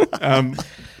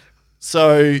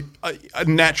 So I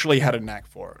naturally had a knack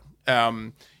for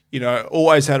it.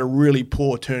 always had a really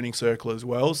poor turning circle as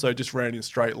well, so just ran in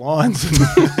straight lines.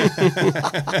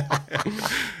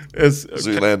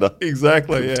 Zoolander.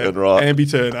 Exactly, yeah. Turn right.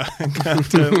 Ambi-turner.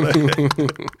 Can't turn left.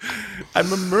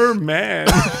 I'm a merman.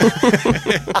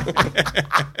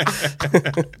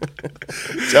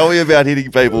 Tell me about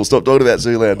hitting people. Stop talking about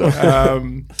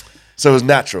Zoolander. So it was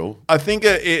natural. I think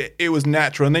it was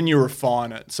natural, and then you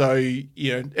refine it. So,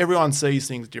 everyone sees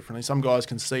things differently. Some guys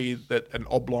can see that an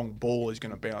oblong ball is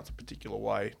going to bounce a particular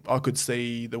way. I could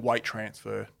see the weight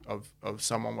transfer of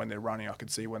someone when they're running. I could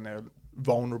see when they're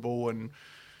vulnerable and,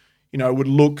 would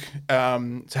look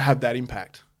to have that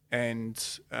impact. And,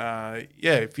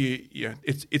 if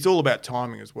it's all about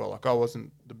timing as well. Like, I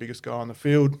wasn't the biggest guy on the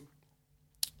field.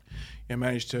 I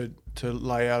managed to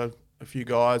lay out a few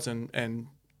guys and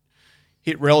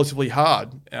hit relatively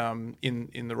hard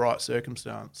in the right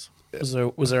circumstance. Is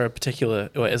there a particular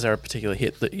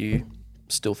hit that you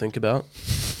still think about?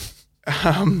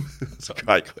 It's a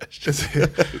great question.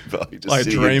 I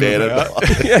dream about.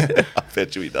 I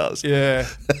bet you he does. Yeah.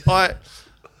 I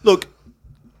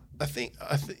think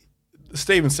the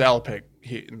Stephen Salopek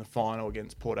hit in the final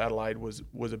against Port Adelaide was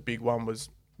a big one.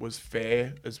 Was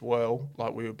fair as well.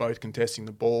 Like, we were both contesting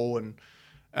the ball, and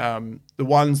the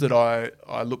ones that I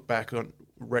look back on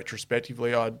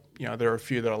retrospectively, there are a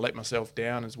few that I let myself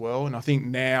down as well. And I think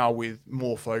now, with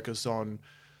more focus on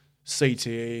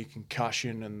CTE,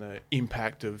 concussion, and the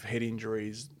impact of head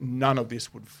injuries, none of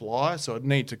this would fly. So I'd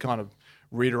need to kind of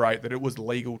reiterate that it was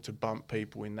legal to bump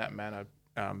people in that manner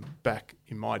back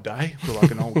in my day, for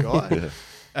like an old guy.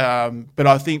 Yeah. But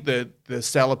I think that the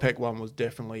Salopek one was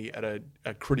definitely at a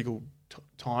critical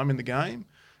time in the game,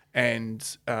 and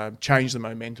changed the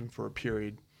momentum for a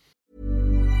period.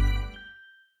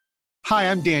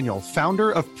 Hi, I'm Daniel, founder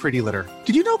of Pretty Litter.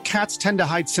 Did you know cats tend to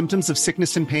hide symptoms of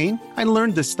sickness and pain? I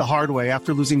learned this the hard way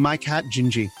after losing my cat,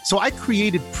 Gingy. So I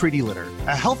created Pretty Litter,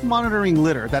 a health monitoring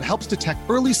litter that helps detect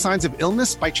early signs of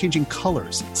illness by changing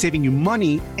colors, saving you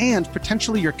money and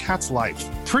potentially your cat's life.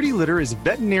 Pretty Litter is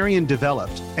veterinarian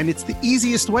developed, and it's the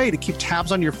easiest way to keep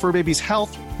tabs on your fur baby's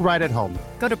health right at home.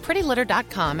 Go to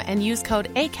prettylitter.com and use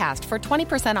code ACAST for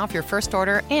 20% off your first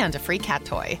order and a free cat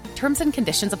toy. Terms and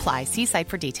conditions apply. See site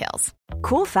for details.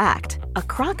 Cool fact, a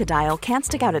crocodile can't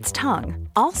stick out its tongue.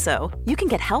 Also, you can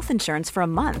get health insurance for a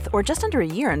month or just under a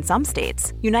year in some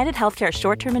states. United Healthcare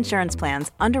short-term insurance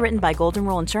plans, underwritten by Golden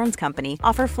Rule Insurance Company,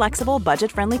 offer flexible,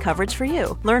 budget-friendly coverage for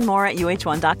you. Learn more at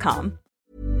uh1.com.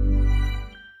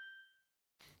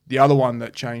 The other one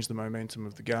that changed the momentum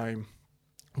of the game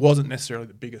wasn't necessarily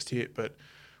the biggest hit, but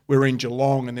we're in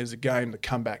Geelong, and there's a game, the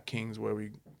Comeback Kings, where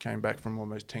we came back from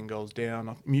almost 10 goals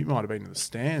down. You might have been in the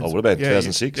stands. Oh, what about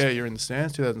 2006? Yeah, you're in the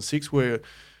stands. 2006, we're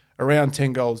around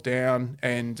 10 goals down,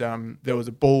 and there was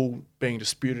a ball being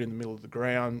disputed in the middle of the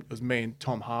ground. It was me and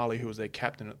Tom Harley, who was their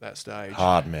captain at that stage.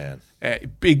 Hard man.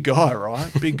 Big guy,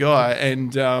 right? Big guy.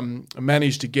 And I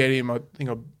managed to get him. I think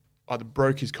I either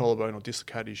broke his collarbone or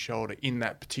dislocated his shoulder in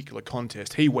that particular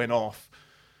contest. He went off.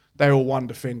 They were one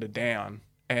defender down,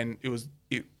 and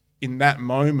it in that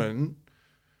moment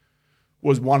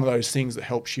was one of those things that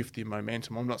helped shift the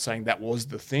momentum. I'm not saying that was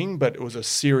the thing, but it was a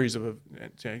series of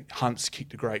Hunt's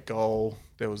kicked a great goal.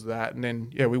 There was that, and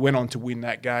then we went on to win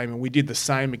that game, and we did the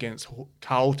same against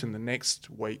Carlton the next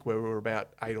week, where we were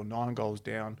about 8 or 9 goals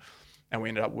down, and we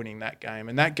ended up winning that game.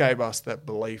 And that gave us that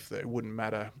belief that it wouldn't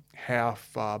matter how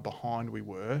far behind we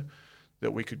were,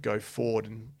 that we could go forward.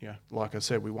 And like I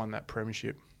said, we won that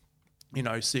premiership in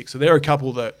 2006. So there are a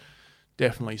couple that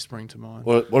definitely spring to mind.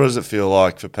 What does it feel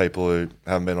like for people who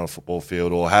haven't been on a football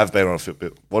field or have been on a football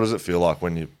field? What does it feel like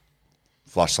when you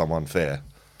flush someone fair?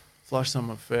 Flush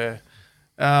someone fair.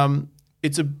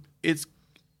 It's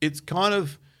kind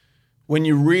of when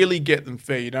you really get them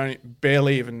fair, you don't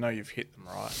barely even know you've hit them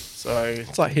right. So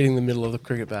it's like hitting the middle of the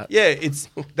cricket bat. Yeah,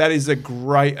 that is a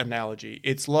great analogy.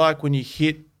 It's like when you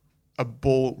hit a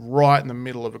ball right in the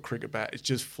middle of a cricket bat. It's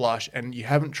just flush, and you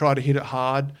haven't tried to hit it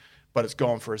hard, but it's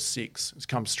gone for a 6. It's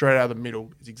come straight out of the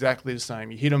middle. It's exactly the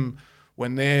same. You hit them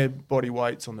when their body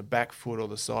weight's on the back foot or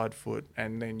the side foot,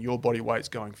 and then your body weight's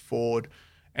going forward,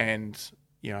 and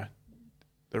the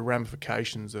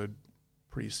ramifications are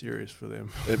pretty serious for them.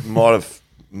 It might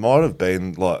have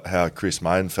been like how Chris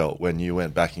Mayne felt when you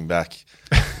went backing back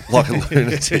like a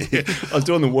lunatic. I was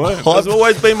doing the worm. That's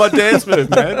always been my dance move,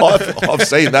 man. I've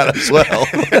seen that as well.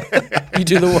 You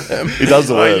do the worm. He does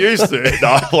the worm. I used to.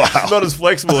 No, wow. It's not as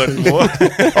flexible anymore.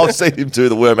 I've seen him do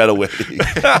the worm at a wedding.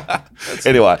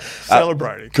 Anyway.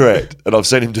 Celebrating. Correct. And I've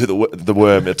seen him do the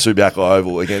worm at Subiaco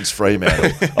Oval against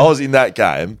Fremantle. I was in that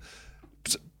game.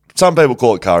 Some people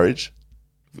call it courage.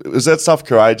 is that stuff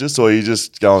courageous, or are you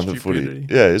just going to footy?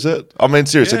 Stupidity. Yeah, is it? I mean,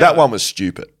 seriously, Yeah. that one was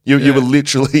stupid. You were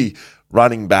literally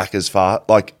running back as far,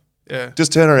 like, Yeah.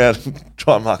 just turn around and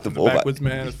try and mark the ball back. Backwards,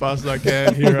 man, as fast as I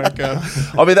can. Here I go.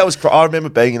 I mean, that was. I remember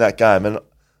being in that game, and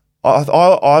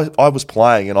I was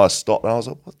playing, and I stopped, and I was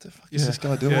like, "What the fuck is this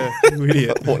guy doing? Yeah, you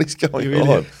idiot. What is going You on?"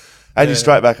 idiot. And you're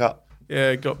straight back up.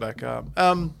 Yeah, got back up.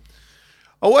 I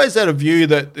always had a view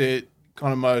that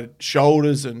kind of my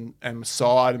shoulders and my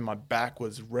side and my back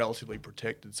was relatively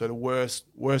protected. So the worst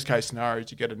case scenario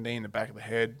is you get a knee in the back of the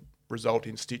head, result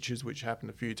in stitches, which happened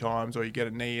a few times, or you get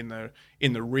a knee in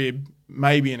the rib,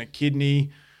 maybe in a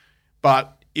kidney.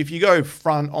 But if you go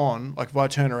front on, like if I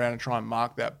turn around and try and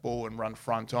mark that ball and run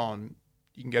front on,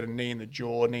 you can get a knee in the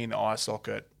jaw, knee in the eye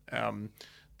socket.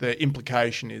 The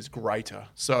implication is greater.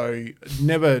 So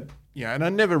never, and I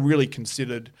never really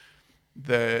considered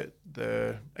the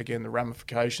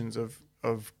ramifications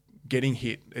of getting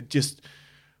hit. It just,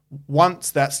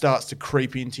 once that starts to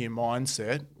creep into your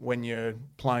mindset when you're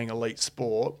playing elite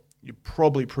sport, you're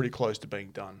probably pretty close to being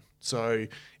done. So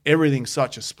everything's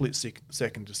such a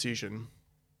split-second decision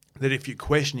that if you're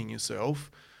questioning yourself,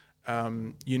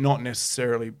 you're not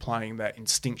necessarily playing that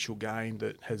instinctual game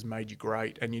that has made you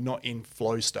great, and you're not in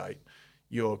flow state.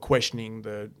 You're questioning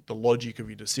the logic of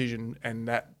your decision, and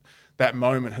that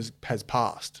moment has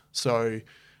passed. So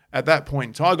at that point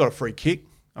in time, I got a free kick.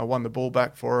 I won the ball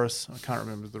back for us. I can't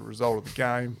remember the result of the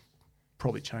game.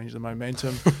 Probably changed the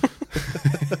momentum.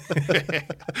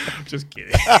 Just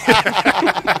kidding.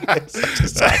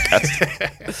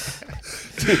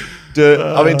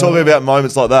 I mean, talking about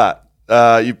moments like that,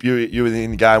 you were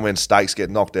in the game when Stakes get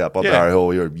knocked out by Barry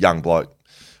Hall. You're a young bloke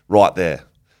right there.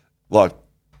 Like,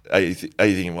 are you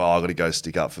thinking, well, I've got to go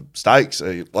stick up for Stakes?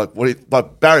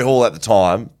 Like Barry Hall at the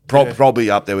time, probably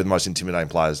up there with the most intimidating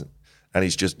players, and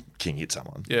he's just king hit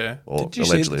someone. Yeah. Or Did you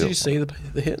see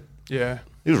the hit? Yeah.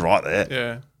 He was right there.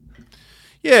 Yeah.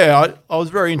 Yeah, I was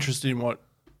very interested in what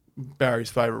Barry's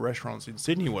favourite restaurants in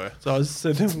Sydney were. So I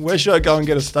said, where should I go and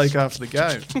get a steak after the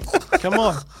game? Come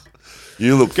on.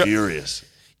 You look furious.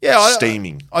 Yeah.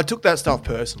 Steaming. I took that stuff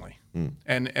personally.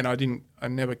 And I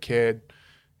never cared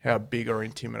how big or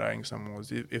intimidating someone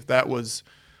was. If that was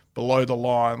below the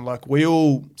line, like we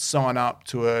all sign up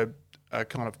to a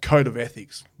kind of code of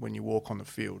ethics when you walk on the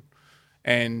field.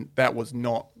 And that was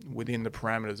not within the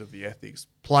parameters of the ethics.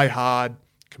 Play hard,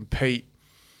 compete.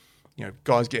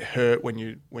 Guys get hurt when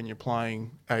you're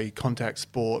playing a contact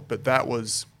sport, but that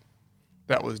was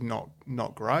not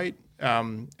great.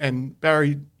 And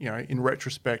Barry, in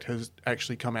retrospect, has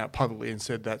actually come out publicly and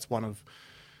said that's one of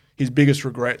his biggest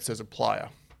regrets as a player.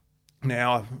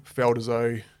 Now, I felt as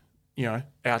though,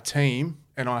 our team,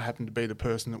 and I happened to be the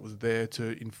person that was there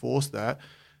to enforce that,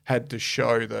 had to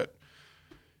show that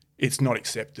it's not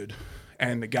accepted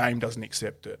and the game doesn't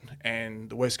accept it. And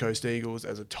the West Coast Eagles,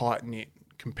 as a tight-knit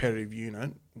competitive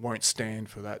unit, won't stand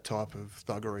for that type of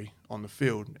thuggery on the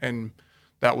field. And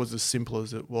that was as simple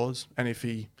as it was. And if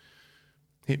he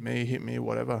hit me,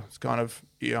 whatever. It's kind of,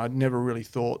 I'd never really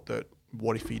thought that,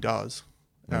 what if he does?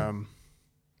 Didn't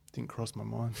cross my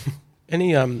mind.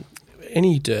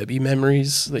 Any derby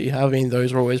memories that you have? I mean,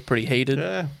 those are always pretty heated.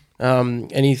 Yeah.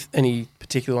 Any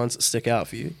particular ones that stick out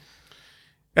for you?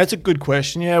 That's a good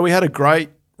question. Yeah, we had a great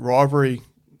rivalry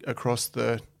across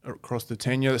the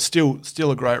tenure. It's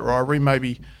still a great rivalry.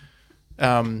 Maybe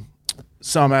some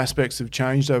aspects have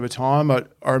changed over time. I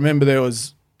remember there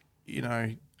was,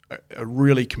 a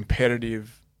really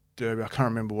competitive derby. I can't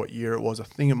remember what year it was. I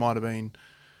think it might have been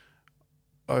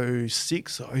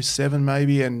 06, 07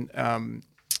 maybe. And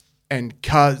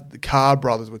the Carr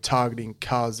brothers were targeting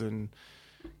Cuz and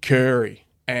Curry.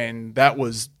 And that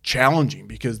was challenging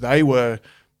because they were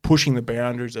pushing the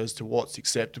boundaries as to what's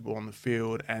acceptable on the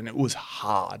field, and it was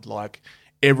hard. Like,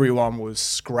 everyone was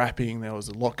scrapping. There was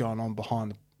a lot going on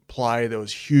behind the play. There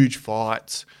was huge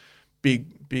fights,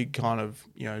 big kind of,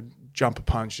 jumper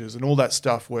punches and all that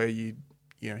stuff where you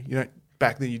don't,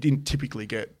 back then you didn't typically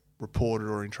get reported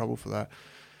or in trouble for that.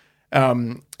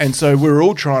 And so we were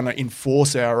all trying to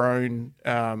enforce our own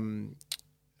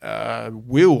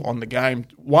will on the game,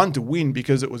 one, to win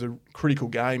because it was a critical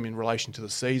game in relation to the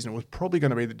season. It was probably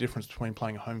going to be the difference between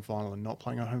playing a home final and not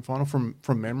playing a home final from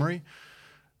memory.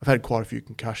 I've had quite a few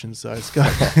concussions, so it's good.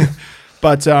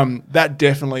 But that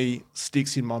definitely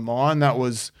sticks in my mind. That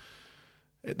was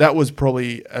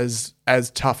probably as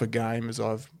tough a game as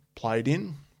I've played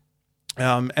in.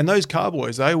 And those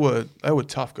Carboys, they were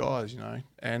tough guys,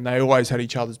 and they always had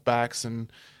each other's backs,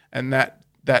 and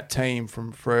that team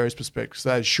from Frere's perspective, so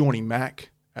they had Shawnee Mack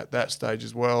at that stage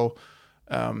as well.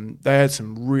 They had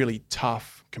some really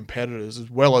tough competitors as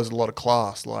well as a lot of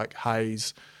class like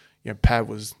Hayes, Pav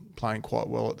was playing quite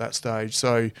well at that stage.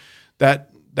 So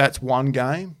that's one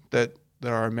game that I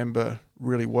remember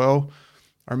really well.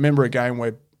 I remember a game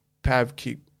where Pav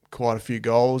kicked quite a few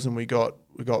goals and we got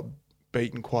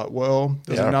beaten quite well.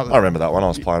 I remember that one. I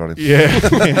was playing on him.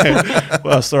 Yeah.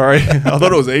 Well, sorry. I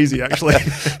thought it was easy, actually.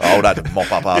 I would have to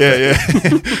mop up after.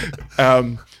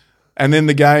 Yeah. And then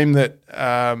the game that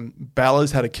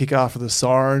Ballas had a kick after the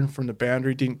siren from the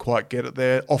boundary, didn't quite get it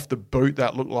there. Off the boot,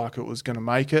 that looked like it was going to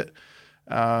make it.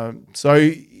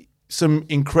 So some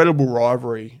incredible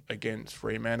rivalry against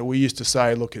Fremantle. We used to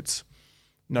say, look, it's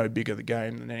no bigger the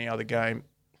game than any other game.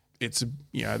 It's,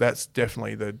 that's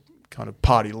definitely the kind of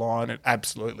party line. It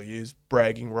absolutely is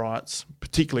bragging rights,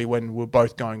 particularly when we're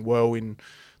both going well in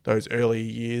those early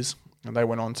years. And they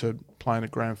went on to play in a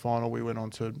grand final. We went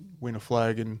on to win a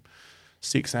flag in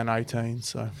 6 and 18.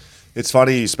 So it's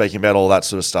funny you speaking about all that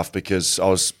sort of stuff because I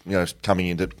was, coming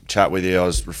in to chat with you. I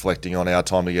was reflecting on our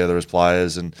time together as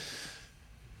players, and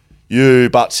you,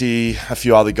 Butsy, a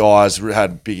few other guys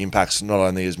had big impacts, not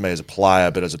only as me as a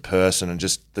player, but as a person, and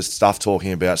just the stuff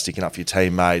talking about sticking up for your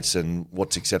teammates and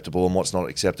what's acceptable and what's not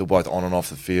acceptable, both on and off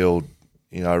the field.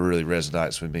 Really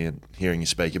resonates with me, and hearing you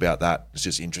speak about that, it's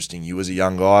just interesting. You as a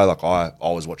young guy, like I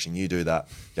was watching you do that,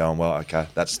 going, well, okay,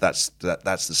 that's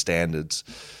the standards.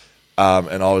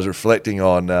 And I was reflecting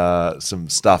on some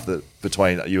stuff that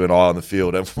between you and I on the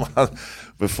field, and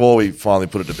before we finally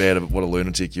put it to bed, what a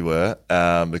lunatic you were,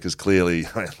 because clearly,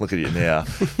 look at you now.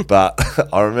 But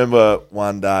I remember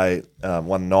one day,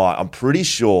 one night, I'm pretty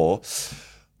sure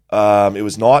it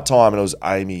was night time, and it was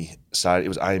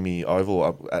Amy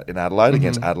Oval in Adelaide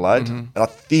against Adelaide, and I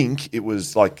think it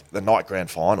was like the night grand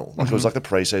final. Like it was like the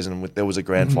preseason, and there was a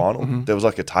grand final. There was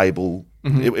like a table.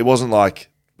 It wasn't like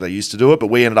they used to do it, but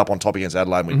we ended up on top against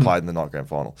Adelaide, and we played in the night grand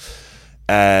final.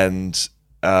 And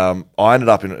I ended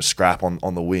up in a scrap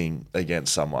on the wing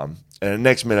against someone, and the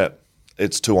next minute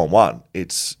it's 2-on-1.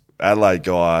 It's Adelaide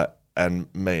guy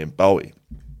and me and Bowie,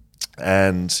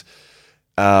 and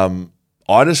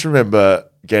I just remember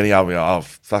getting up and going, oh,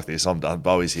 fuck this, I'm done.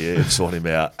 Bowie's here, and sort him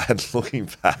out. And looking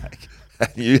back,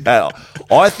 and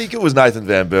I think it was Nathan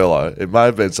Van Berlo. It may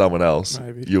have been someone else.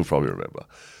 Maybe. You'll probably remember.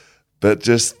 But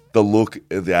just the look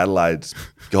of the Adelaide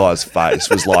guy's face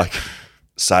was like,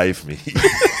 save me.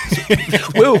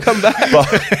 We'll come back.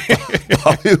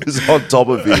 Bowie was on top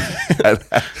of him and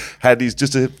had his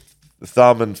just a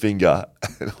thumb and finger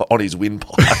on his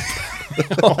windpipe.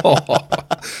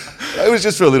 It was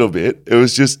just for a little bit. It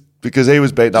was just because he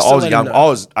was beaten up. I was young. I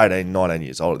was 18, 19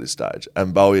 years old at this stage.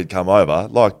 And Bowie had come over,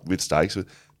 like with stakes,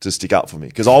 to stick up for me.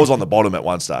 Because I was on the bottom at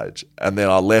one stage. And then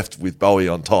I left with Bowie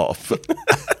on top.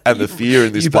 And the fear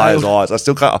in this player's eyes. I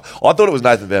still can't. I thought it was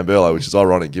Nathan Van Berlo, which is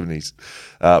ironic given he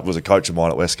was a coach of mine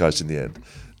at West Coast in the end.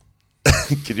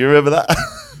 Can you remember that?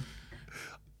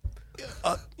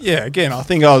 Yeah, again, I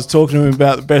think I was talking to him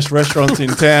about the best restaurants in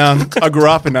town. I grew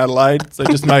up in Adelaide, so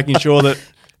just making sure that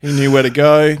he knew where to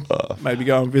go. Maybe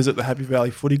go and visit the Happy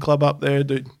Valley Footy Club up there,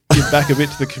 give back a bit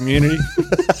to the community.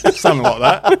 Something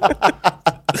like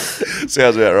that.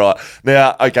 Sounds about right.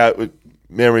 Now, okay,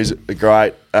 memories are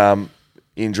great.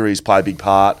 Injuries play a big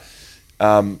part.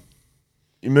 You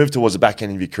move towards the back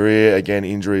end of your career. Again,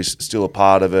 injuries still a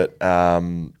part of it.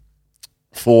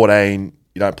 14,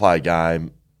 you don't play a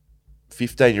game.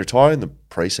 15, you retire in the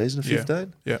pre-season of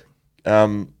 15? Yeah.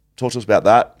 Talk to us about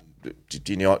that.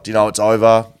 Do you know it's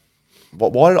over?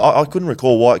 Why I couldn't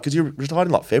recall why, because you retired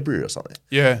in like February or something.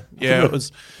 Yeah, it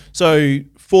was. So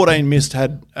 14 missed,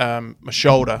 had my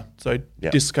shoulder, so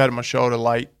dislocated my shoulder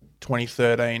late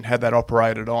 2013, had that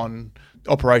operated on.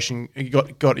 Operation,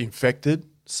 it got infected,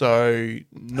 so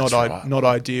not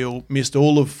ideal. Missed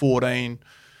all of 14,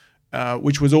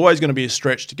 which was always going to be a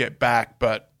stretch to get back,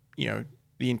 but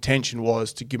the intention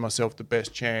was to give myself the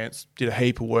best chance. Did a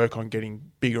heap of work on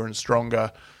getting bigger and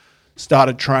stronger.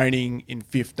 Started training in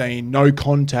 15, no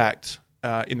contact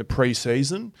in the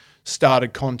pre-season.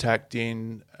 Started contact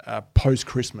in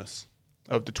post-Christmas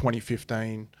of the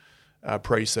 2015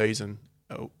 pre-season.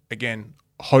 Again,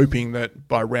 hoping that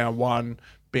by round one,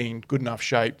 being good enough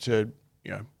shape to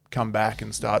come back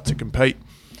and start to compete.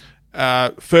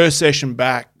 First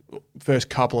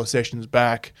couple of sessions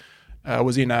back,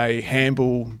 was in a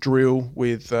handball drill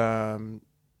with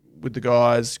the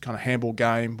guys, kind of handball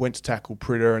game, went to tackle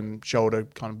Pritter and shoulder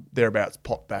kind of thereabouts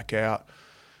popped back out.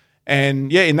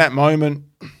 And in that moment,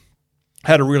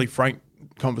 had a really frank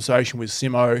conversation with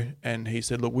Simo, and he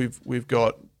said, look, we've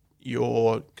got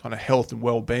your kind of health and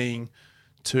well-being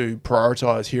to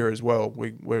prioritise here as well.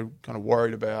 We're kind of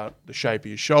worried about the shape of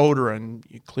your shoulder, and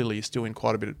clearly you're still in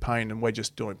quite a bit of pain, and we're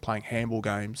just playing handball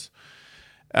games.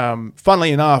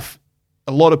 Funnily enough,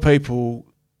 a lot of people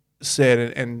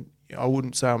said, and I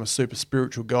wouldn't say I'm a super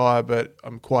spiritual guy, but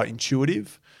I'm quite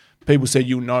intuitive. People said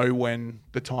you'll know when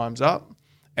the time's up.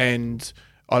 And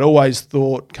I'd always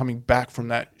thought coming back from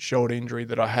that shoulder injury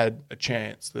that I had a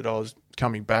chance, that I was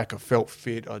coming back. I felt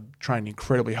fit. I trained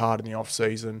incredibly hard in the off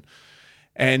season.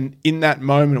 And in that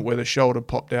moment where the shoulder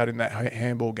popped out in that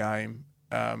handball game,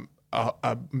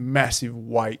 a massive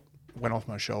weight went off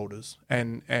my shoulders,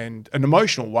 and an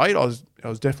emotional weight. I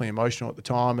was definitely emotional at the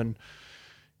time, and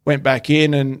went back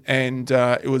in, and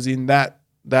it was in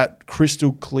that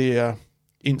crystal clear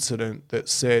incident that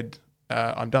said,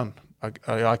 I'm done.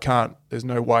 I can't. There's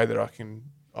no way that I can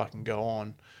go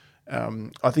on.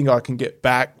 I think I can get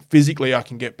back physically. I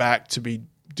can get back to be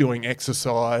doing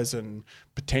exercise and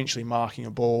potentially marking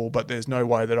a ball, but there's no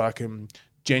way that I can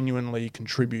genuinely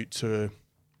contribute to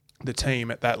the team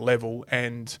at that level.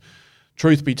 And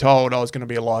truth be told, I was going to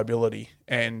be a liability,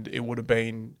 and it would have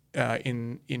been,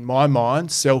 in my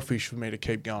mind, selfish for me to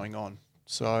keep going on.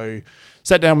 So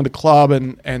sat down with the club,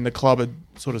 and the club had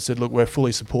sort of said, look, we're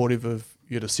fully supportive of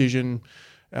your decision.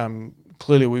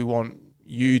 Clearly we want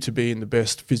you to be in the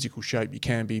best physical shape you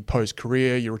can be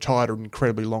post-career. You retired an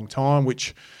incredibly long time,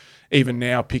 which even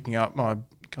now, picking up my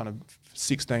kind of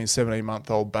 16,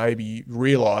 17-month-old baby, you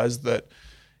realise that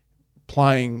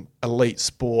playing elite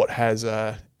sport has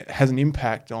an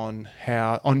impact on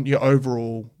your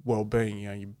overall well-being. You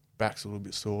know, your back's a little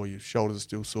bit sore, your shoulders are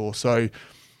still sore. So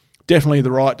definitely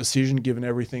the right decision given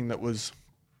everything that was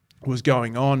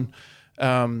going on.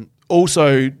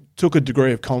 Also took a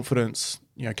degree of confidence,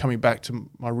 you know, coming back to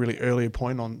my really earlier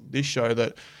point on this show,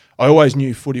 that I always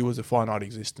knew footy was a finite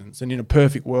existence. And in a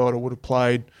perfect world, I would have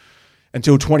played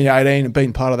until 2018 and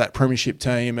been part of that premiership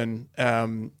team, and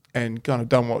kind of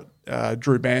done what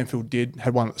Drew Banfield did,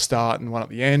 had one at the start and one at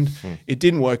the end. It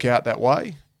didn't work out that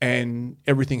way, and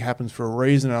everything happens for a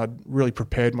reason. I'd really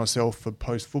prepared myself for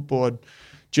post-football. I'd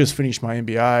just finished my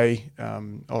MBA.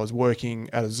 I was working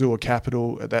at Azure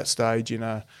Capital at that stage in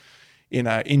a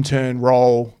intern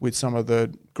role with some of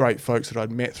the great folks that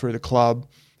I'd met through the club,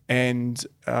 and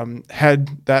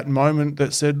had that moment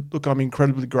that said, look, I'm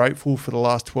incredibly grateful for the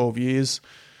last 12 years,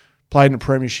 played in a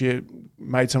premiership,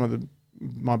 made some of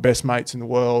my best mates in the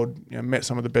world, you know, met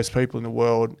some of the best people in the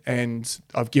world, and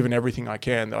I've given everything I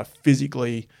can. That I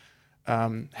physically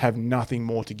have nothing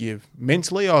more to give.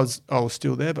 Mentally, I was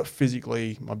still there, but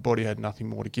physically, my body had nothing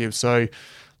more to give. So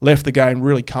left the game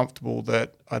really comfortable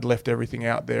that I'd left everything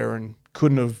out there and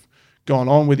couldn't have gone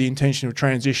on with the intention of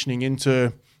transitioning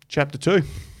into chapter 2.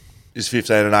 Is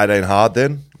 15 and 18 hard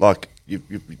then? Like,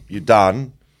 you're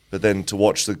done, but then to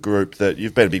watch the group that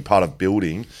you've been a big part of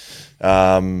building,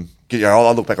 you know,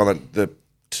 I look back on the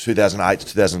 2008 to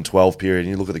 2012 period, and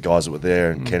you look at the guys that were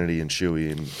there, and Kennedy and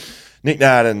Shuey and Nick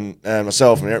Nat and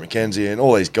myself and Eric McKenzie and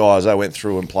all these guys. I went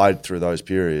through and played through those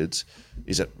periods.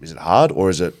 Is it hard, or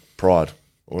is it pride,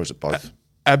 or is it both?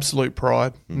 Absolute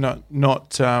pride. Not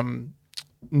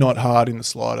hard in the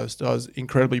slightest. I was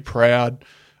incredibly proud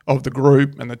of the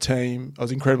group and the team. I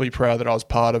was incredibly proud that I was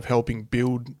part of helping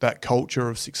build that culture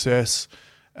of success,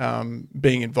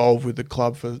 being involved with the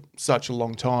club for such a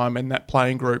long time, and that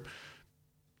playing group.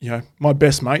 You know, my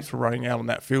best mates were running out on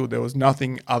that field. There was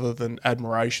nothing other than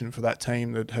admiration for that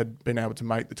team that had been able to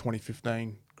make the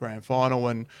 2015 grand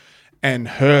final, and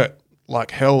hurt like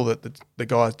hell that the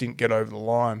guys didn't get over the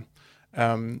line.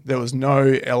 There was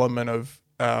no element of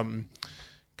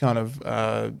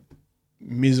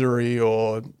misery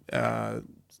or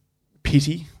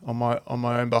pity on my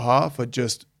own behalf.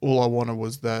 All I wanted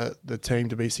was the team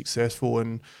to be successful,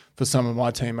 and for some of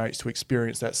my teammates to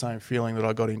experience that same feeling that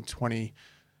I got in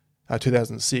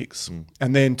 2006.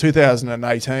 And then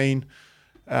 2018,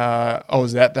 I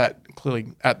was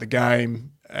clearly at the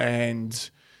game, and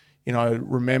you know, I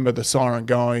remember the siren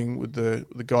going with the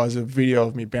guys, a video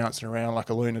of me bouncing around like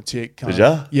a lunatic. Did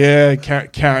ya? Yeah,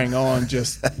 carrying on,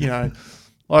 just, you know,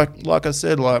 like I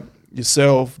said, like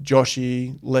yourself,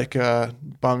 Joshy, Lekka,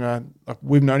 Bunga, like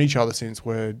we've known each other since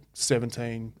we're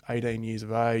 17, 18 years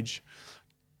of age,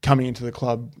 coming into the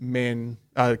club,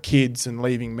 kids and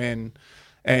leaving men,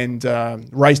 and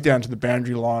raced down to the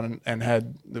boundary line and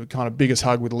had the kind of biggest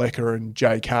hug with Lekka and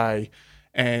JK,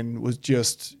 and was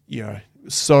just, you know,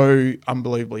 so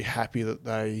unbelievably happy that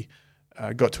they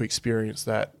got to experience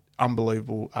that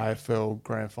unbelievable AFL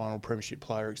Grand Final Premiership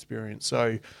player experience.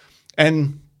 So,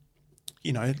 and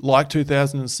you know, like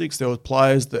 2006, there was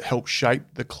players that helped shape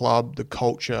the club, the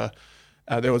culture.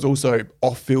 There was also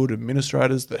off-field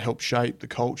administrators that helped shape the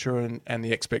culture and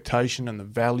the expectation and the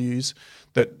values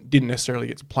that didn't necessarily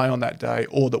get to play on that day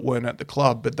or that weren't at the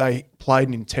club, but they played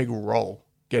an integral role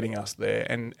getting us there.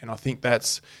 And I think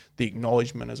that's the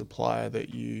acknowledgement as a player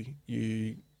that you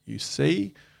you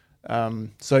see.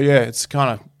 So yeah, it's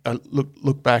kind of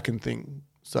look back and think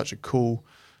such a cool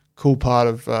part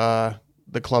of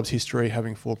the club's history,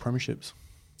 having 4 premierships.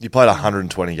 You played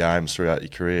 120 games throughout your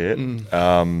career,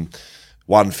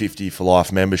 150 for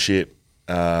life membership.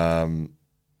 You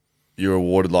were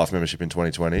awarded life membership in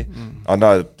 2020. I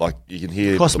know, like, you can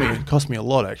hear... Cost me a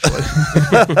lot, actually.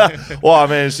 Well, I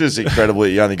mean, it's just incredible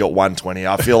that you only got 120.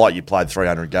 I feel like you played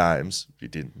 300 games. You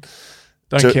didn't.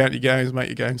 Don't count your games, make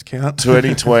your games count.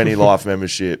 2020 life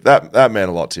membership. That meant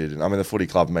a lot to you. I mean, the footy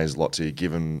club means a lot to you,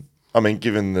 given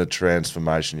the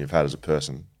transformation you've had as a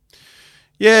person.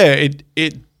 Yeah, it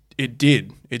did. It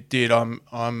did.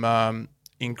 I'm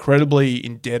incredibly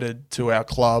indebted to our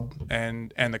club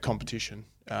and the competition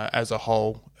as a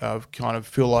whole. I kind of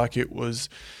feel like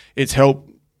it's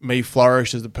helped me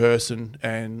flourish as a person,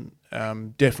 and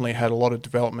definitely had a lot of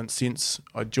development since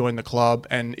I joined the club.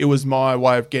 And it was my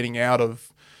way of getting out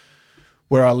of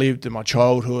where I lived in my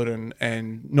childhood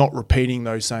and not repeating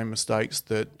those same mistakes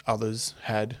that others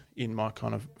had in my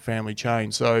kind of family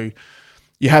chain. So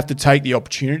you have to take the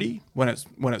opportunity when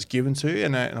it's given to you,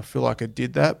 and I feel like I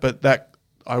did that. But that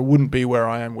I wouldn't be where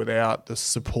I am without the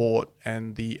support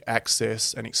and the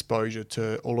access and exposure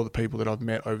to all of the people that I've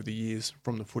met over the years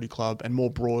from the footy club, and more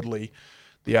broadly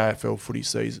the AFL footy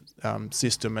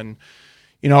system. And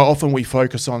often we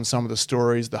focus on some of the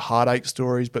stories, the heartache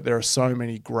stories, but there are so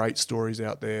many great stories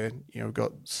out there. We've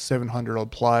got 700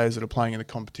 odd players that are playing in the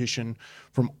competition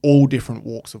from all different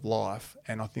walks of life,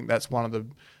 and I think that's one of the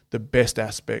best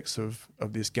aspects of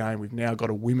this game. We've now got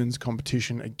a women's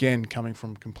competition, again, coming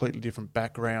from completely different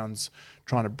backgrounds,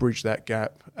 trying to bridge that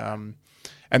gap.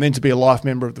 And then to be a life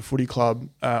member of the footy club,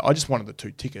 I just wanted the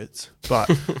 2 tickets, but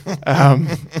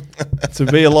to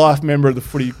be a life member of the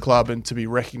footy club and to be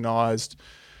recognised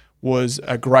was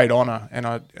a great honour. And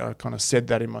I kind of said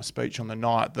that in my speech on the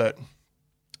night, that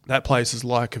place is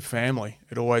like a family.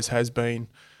 It always has been.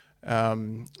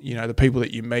 The people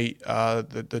that you meet are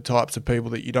the types of people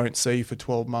that you don't see for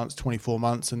 12 months, 24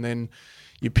 months, and then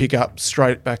you pick up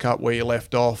straight back up where you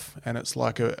left off, and it's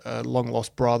like a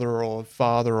long-lost brother or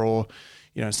father or,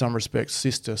 some respects,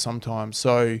 sister sometimes.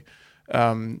 So,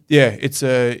 it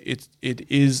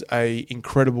is a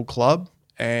incredible club,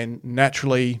 and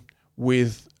naturally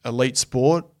with elite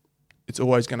sport, it's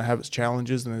always going to have its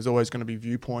challenges, and there's always going to be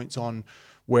viewpoints on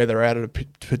where they're at a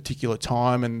particular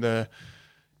time, and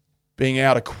being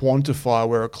able to quantify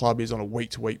where a club is on a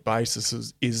week-to-week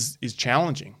basis is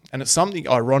challenging. And it's something,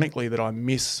 ironically, that I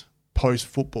miss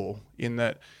post-football, in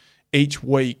that each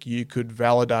week you could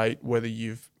validate whether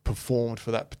you've performed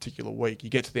for that particular week. You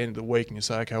get to the end of the week and you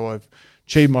say, okay, well, I've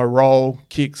achieved my role,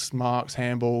 kicks, marks,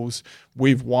 handballs,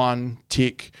 we've won,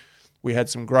 tick. We had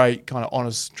some great kind of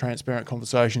honest, transparent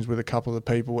conversations with a couple of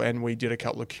the people, and we did a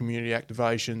couple of community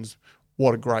activations.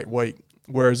 What a great week.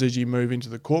 Whereas as you move into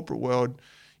the corporate world,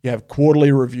 you have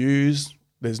quarterly reviews.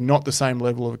 There's not the same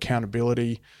level of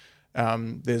accountability.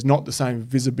 There's not the same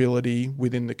visibility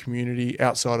within the community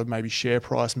outside of maybe share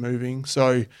price moving.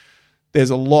 So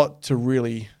there's a lot to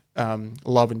really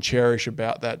love and cherish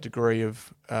about that degree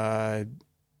of kind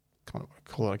of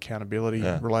call it accountability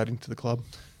relating to the club.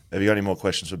 Have you got any more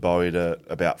questions for Bowie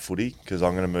about footy? Because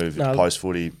I'm going to move into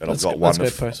post-footy, and I've got one.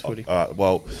 Let's go post-footy.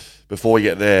 Well, before we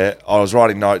get there, I was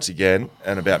writing notes again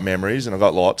and about memories, and I've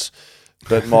got lots.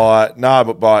 But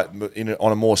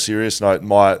on a more serious note,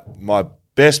 my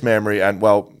best memory, and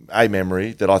a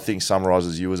memory that I think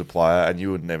summarises you as a player, and you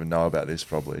would never know about this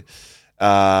probably.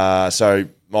 So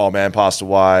my old man passed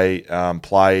away.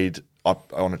 Played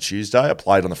on a Tuesday. I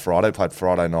played on the Friday. Played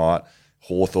Friday night.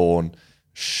 Hawthorn,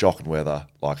 shocking weather.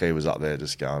 Like, he was up there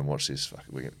just going, watch this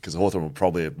fucking wicket, because Hawthorn were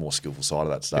probably a more skillful side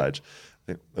at that stage. I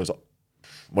think it was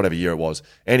whatever year it was.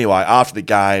 Anyway, after the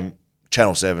game,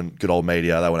 Channel 7, good old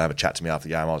media, they want to have a chat to me after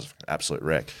the game. I was an absolute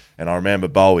wreck. And I remember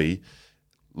Bowie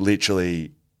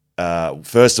literally,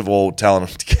 first of all, telling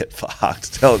him to get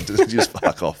fucked, tell him to just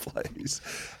fuck off, please.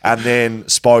 And then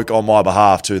spoke on my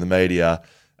behalf to the media,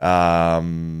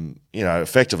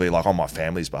 effectively like on my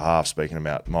family's behalf, speaking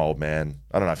about my old man.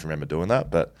 I don't know if you remember doing that,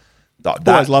 but...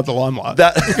 always loved the limelight.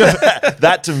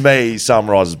 That to me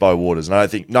summarises Beau Waters, and I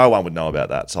think no one would know about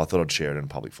that, so I thought I'd share it in a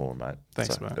public forum, mate.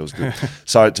 Thanks, mate. It was good.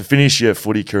 So to finish your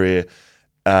footy career,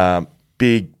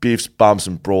 big biffs, bumps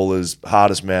and brawlers,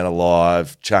 hardest man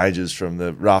alive, changes from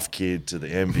the rough kid to the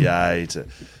NBA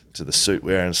to the suit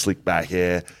wearing, slick back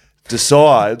hair,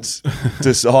 decides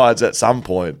at some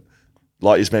point,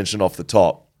 like you mentioned off the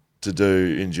top, to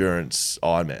do endurance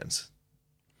Ironmans.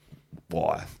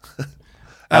 Why?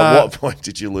 At what point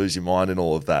did you lose your mind in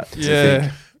all of that?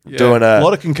 Yeah. doing a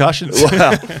lot of concussions.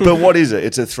 Wow. But what is it?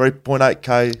 It's a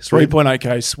 3.8K swim?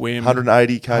 3.8K swim.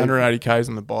 180K? 180Ks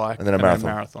on the bike. And then a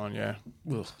marathon. Yeah.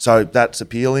 So that's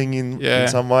appealing in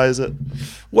some way, is it?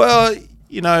 Well,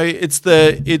 it's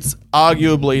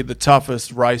arguably the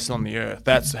toughest race on the earth.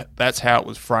 That's how it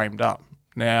was framed up.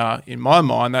 Now, in my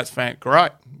mind, that's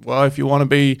great. Well, if you want to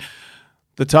be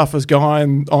the toughest guy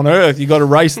on earth, you got to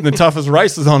race in the toughest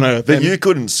races on earth. But you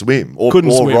couldn't swim or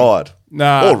swim. ride.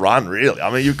 Nah. Or run, really.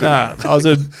 I mean, you couldn't. I was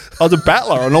a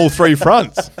battler on all three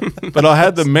fronts. But I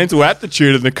had the mental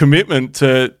aptitude and the commitment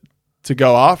to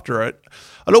go after it.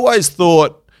 I'd always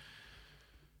thought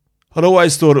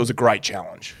it was a great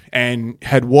challenge, and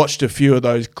had watched a few of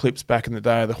those clips back in the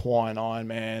day of the Hawaiian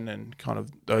Ironman and kind of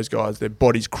those guys, their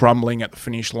bodies crumbling at the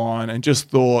finish line, and just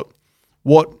thought,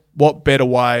 what better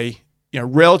way,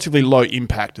 relatively low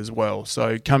impact as well.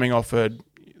 So coming off the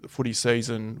footy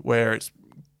season where it's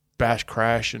bash,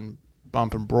 crash and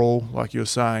bump and brawl, like you were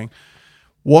saying,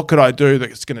 what could I do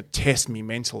that's going to test me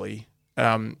mentally,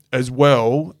 as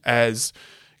well as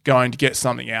going to get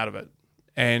something out of it?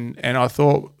 And I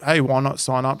thought, hey, why not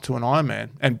sign up to an Ironman?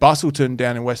 And Busselton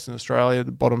down in Western Australia,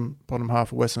 the bottom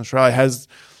half of Western Australia, has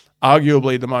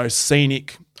arguably the most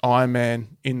scenic Ironman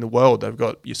in the world.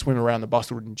 You swim around the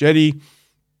Busselton jetty,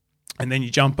 and then you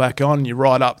jump back on and you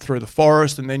ride up through the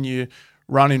forest, and then you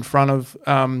run in front of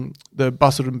the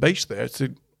Busselton beach there. It's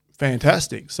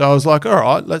fantastic. So I was like, all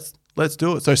right, let's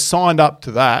do it. So signed up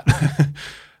to that.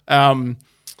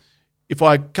 If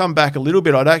I come back a little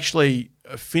bit, I'd actually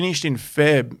finished in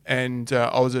Feb, and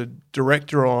I was a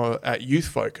director at Youth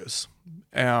Focus,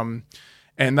 and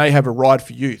they have a Ride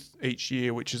for Youth each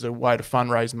year, which is a way to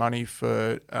fundraise money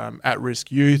for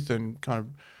at-risk youth and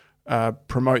kind of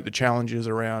promote the challenges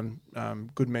around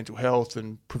good mental health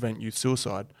and prevent youth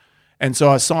suicide. And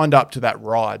so I signed up to that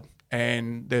ride,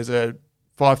 and there's a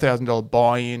 $5,000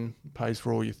 buy-in, pays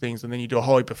for all your things, and then you do a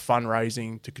whole heap of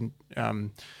fundraising to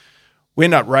we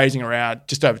end up raising around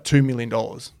just over $2 million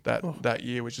that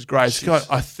year, which is great. So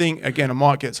I think, again, I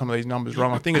might get some of these numbers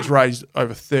wrong. I think it's raised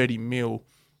over 30 mil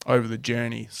over the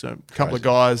journey. So a couple of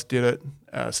guys did it,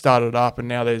 started it up, and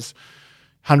now there's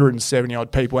 170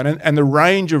 odd people. And the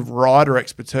range of rider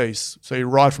expertise, so you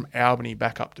ride from Albany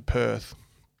back up to Perth,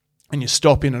 and you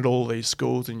stop in at all these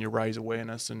schools and you raise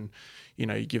awareness, and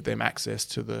you give them access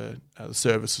to the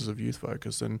services of Youth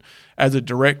Focus. And as a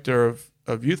director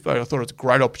of Youth Focus, I thought it was a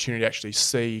great opportunity to actually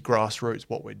see grassroots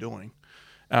what we're doing.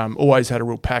 Always had a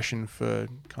real passion for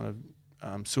kind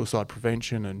of suicide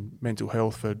prevention and mental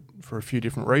health for a few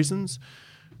different reasons.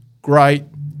 Great.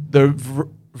 The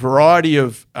variety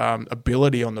of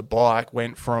ability on the bike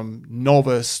went from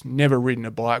novice, never ridden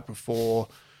a bike before,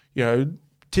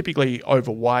 typically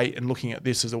overweight and looking at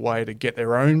this as a way to get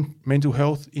their own mental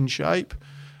health in shape,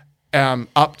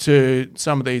 up to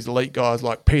some of these elite guys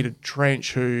like Peter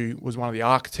Trench, who was one of the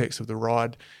architects of the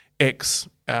ride,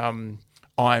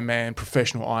 Ironman,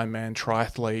 professional Ironman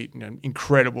triathlete,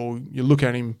 incredible. You look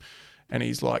at him and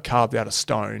he's like carved out of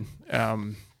stone.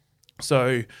 So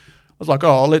I was like,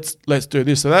 oh, let's do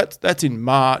this. So that's in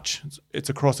March. It's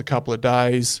across a couple of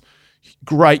days.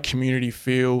 Great community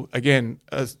feel. Again,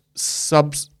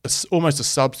 almost a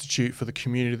substitute for the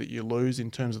community that you lose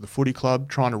in terms of the footy club,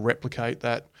 trying to replicate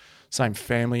that same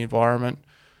family environment.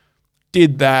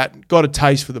 Did that, got a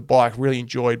taste for the bike, really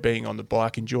enjoyed being on the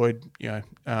bike, enjoyed,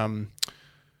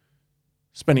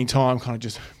 spending time kind of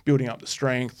just building up the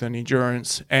strength and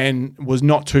endurance, and was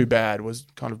not too bad. Was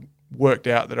kind of worked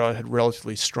out that I had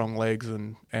relatively strong legs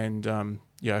and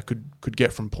could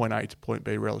get from point A to point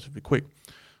B relatively quick.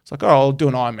 It's like, oh, I'll do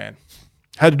an Ironman.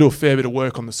 Had to do a fair bit of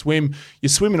work on the swim. You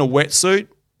swim in a wetsuit,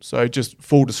 so just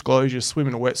full disclosure, swim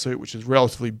in a wetsuit, which is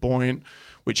relatively buoyant,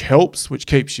 which helps, which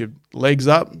keeps your legs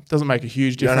up. Doesn't make a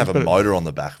huge difference. You don't have a motor on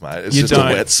the back, mate. It's just a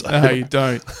wetsuit. No, you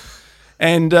don't.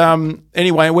 And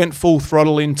anyway, I went full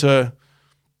throttle into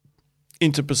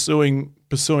pursuing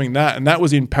that, and that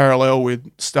was in parallel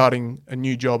with starting a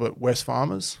new job at West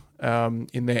Farmers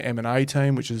in their M&A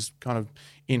team, which is kind of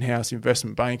in-house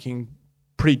investment banking,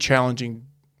 pretty challenging,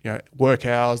 work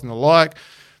hours and the like,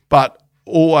 but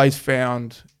always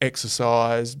found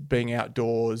exercise, being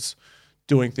outdoors,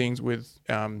 doing things with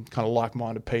kind of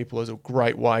like-minded people as a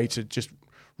great way to just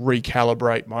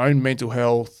recalibrate my own mental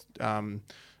health,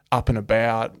 up and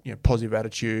about, positive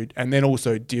attitude, and then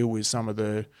also deal with some of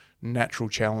the natural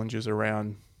challenges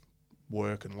around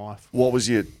work and life. What was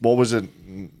a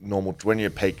normal, when you're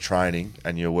peak training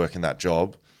and you're working that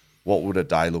job, what would a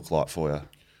day look like for you?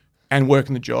 And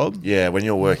working the job? Yeah, when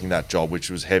you're working that job, which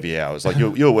was heavy hours. Like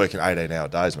you're working 18-hour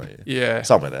days, mate. Yeah.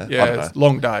 Somewhere there. Yeah, it's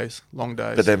long days.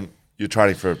 But then you're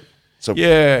training for So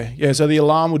yeah. So the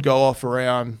alarm would go off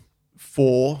around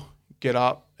 4, get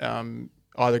up,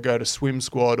 either go to swim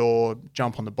squad or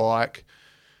jump on the bike,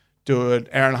 do an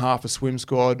hour and a half of swim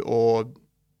squad or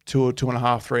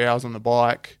 2.5, 3 hours on the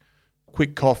bike,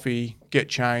 quick coffee, get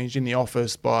changed in the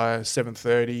office by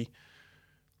 7:30.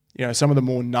 You know, some of the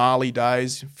more gnarly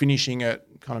days, finishing at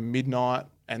kind of midnight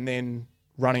and then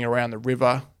running around the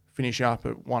river, finish up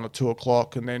at 1 or 2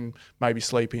 o'clock, and then maybe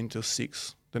sleep in till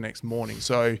 6 the next morning.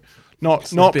 So not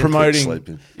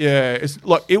promoting. Yeah, it's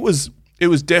like it was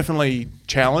definitely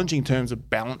challenging in terms of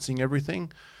balancing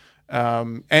everything.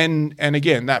 And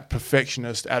again, that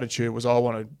perfectionist attitude was I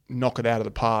want to knock it out of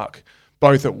the park,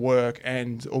 both at work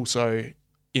and also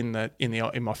in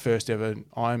my first ever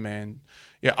Ironman.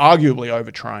 Yeah, arguably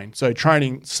overtrained. So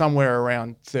training somewhere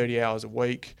around 30 hours a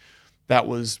week. That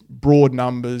was broad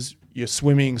numbers. You're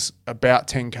swimming about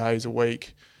 10 Ks a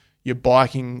week. You're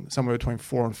biking somewhere between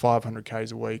 400 and 500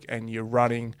 Ks a week, and you're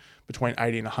running between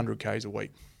 80 and 100 Ks a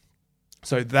week.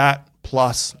 So that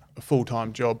plus a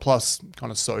full-time job, plus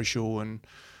kind of social and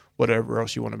whatever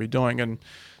else you want to be doing. And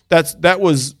that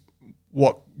was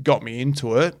what got me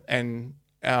into it, and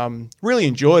really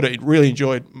enjoyed it. Really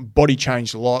enjoyed. Body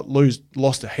changed a lot.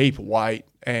 Lost a heap of weight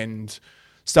and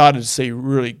started to see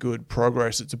really good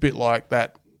progress. It's a bit like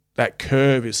that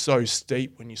curve is so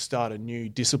steep when you start a new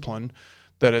discipline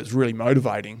that it's really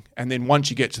motivating. And then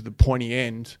once you get to the pointy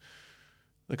end,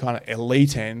 the kind of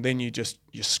elite end, then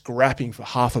you're scrapping for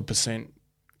 0.5%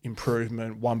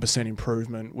 improvement, 1%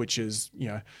 improvement, which is,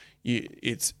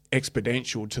 it's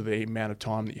exponential to the amount of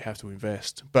time that you have to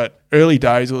invest. But early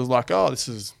days, it was like, this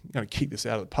is going to kick this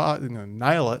out of the park, I'm going to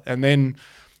nail it. And then,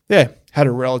 had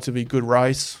a relatively good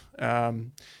race,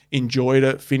 enjoyed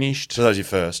it, finished. So that was your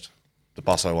first, the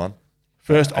Busso one?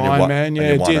 First Ironman,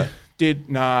 yeah. Did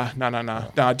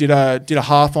a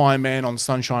half Ironman on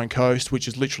Sunshine Coast, which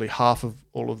is literally half of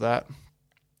all of that.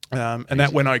 And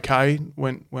that went okay,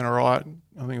 went all right.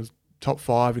 I think it was top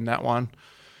 5 in that one.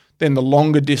 Then the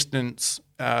longer distance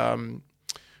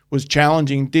was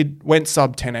challenging. Went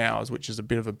sub 10 hours, which is a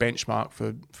bit of a benchmark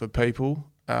for people,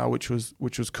 which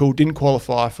was cool. Didn't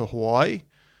qualify for Hawaii,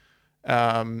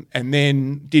 and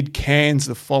then did Cairns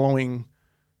the following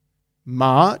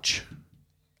March.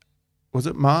 Was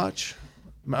it March?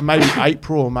 Maybe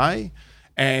April or May,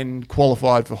 and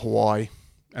qualified for Hawaii,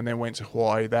 and then went to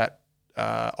Hawaii that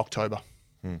October.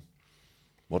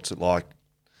 What's it like?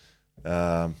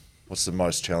 What's the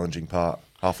most challenging part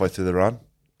halfway through the run?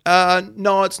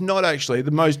 No, it's not actually.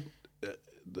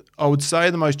 I would say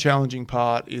the most challenging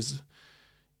part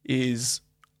is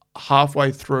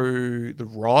halfway through the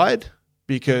ride,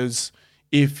 because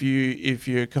if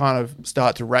you kind of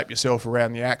start to wrap yourself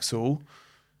around the axle,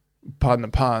 pardon the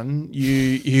pun,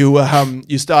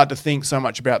 you start to think so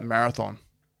much about the marathon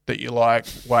that you're like,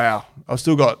 wow, I've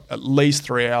still got at least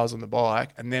 3 hours on the bike,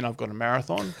 and then I've got a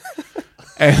marathon.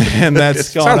 And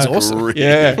that's kind of sounds awesome.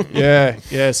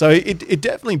 Yeah. So it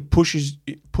definitely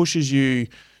pushes you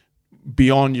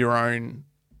beyond your own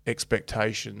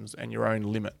expectations and your own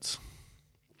limits.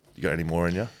 You got any more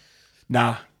in you?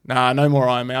 Nah, no more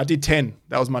Ironman. I did 10.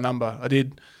 That was my number. I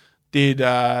did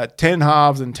 10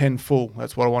 halves and 10 full.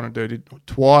 That's what I want to do. Did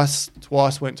twice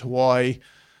went to Hawaii,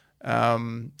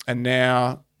 and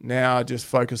now I just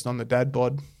focused on the dad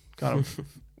bod, kind of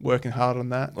working hard on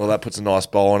that. Well, that puts a nice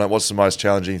bow on it. What's the most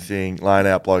challenging thing? Laying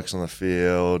out blokes on the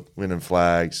field, winning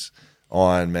flags,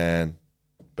 Ironman,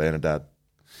 being a dad.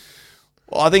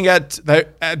 Well, I think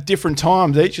at different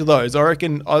times, each of those, I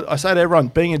reckon, I say to everyone,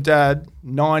 being a dad,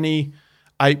 98%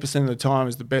 of the time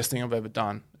is the best thing I've ever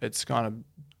done. It's kind of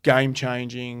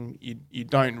game-changing. You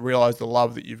don't realise the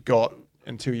love that you've got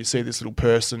until you see this little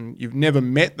person. You've never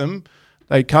met them.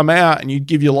 They come out and you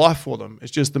give your life for them.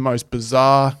 It's just the most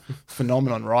bizarre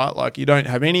phenomenon, right? Like, you don't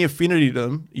have any affinity to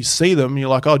them. You see them, and you're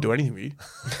like, I'll do anything for you.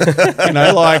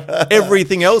 Like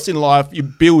everything else in life, you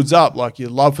builds up. Like, your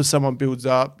love for someone builds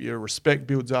up, your respect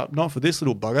builds up. Not for this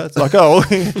little bugger. It's like,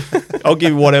 I'll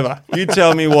give you whatever. You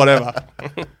tell me whatever.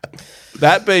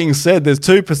 That being said, there's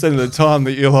 2% of the time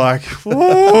that you're like,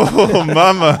 "Whoa,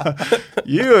 mama,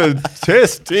 you are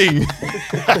testing.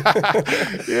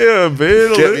 Yeah,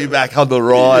 man. Get me back on the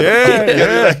ride. Yeah. Get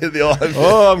me back in the Ironman.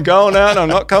 Oh, I'm going out and I'm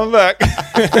not coming back."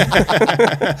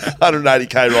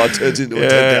 180k ride turns into a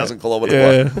 10,000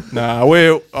 kilometre one. Nah,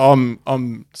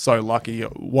 I'm so lucky.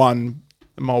 One,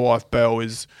 my wife Beau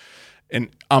is an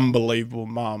unbelievable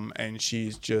mum, and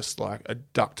she's just like a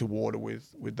duck to water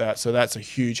with that. So that's a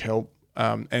huge help.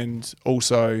 And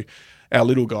also, our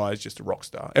little guy is just a rock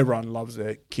star. Everyone loves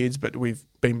their kids, but we've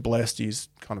been blessed. He's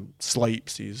kind of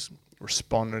sleeps. He's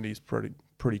responded. He's pretty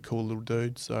cool little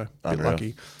dude. So a bit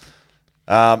lucky.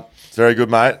 Very good,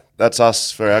 mate. That's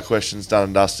us for our questions done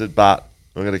and dusted, but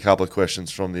we've got a couple of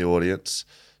questions from the audience.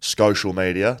 Social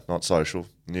media, not social.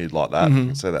 You'd like that. You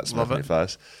can see that smile on your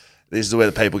face. This is where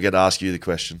the people get to ask you the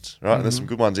questions, right? And there's some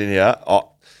good ones in here.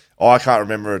 I can't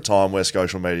remember a time where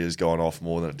social media has gone off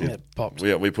more than it did.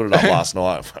 We put it up last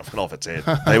night. It went off its head.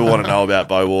 People want to know about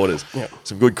Beau Waters.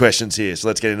 Some good questions here, so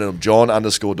let's get into them.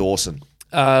 John_Dawson.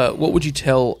 What would you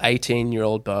tell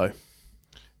 18-year-old Beau?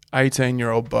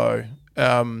 18-year-old Beau.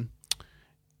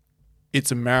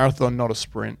 It's a marathon, not a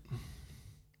sprint.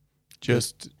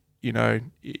 Just,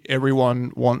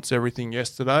 everyone wants everything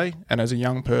yesterday. And as a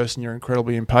young person, you're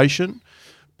incredibly impatient.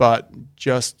 But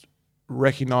just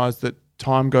recognize that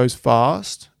time goes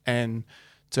fast, and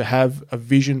to have a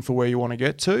vision for where you want to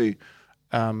get to,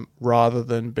 rather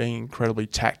than being incredibly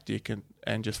tactic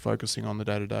and just focusing on the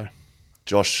day-to-day.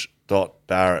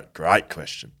 Josh.Barrett, great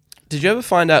question. Did you ever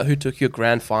find out who took your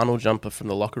grand final jumper from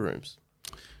the locker rooms?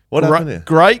 What happened there?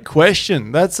 Great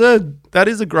question. That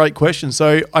is a great question.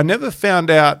 So I never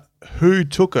found out who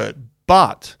took it,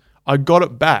 but I got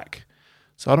it back.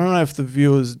 So I don't know if the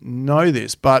viewers know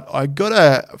this, but I got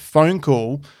a phone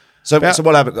call. So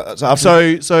what happened?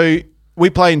 So we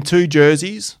play in two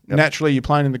jerseys. Yep. Naturally, you're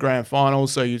playing in the grand final,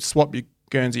 so you swap your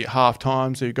Guernsey at half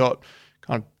time. So you've got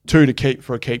kind of two to keep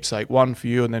for a keepsake, one for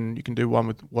you, and then you can do one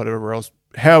with whatever else,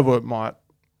 however it might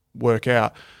work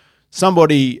out.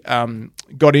 Somebody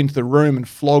got into the room and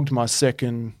flogged my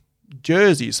second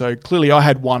jersey. So clearly I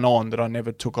had one on that I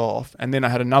never took off, and then I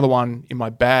had another one in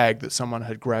my bag that someone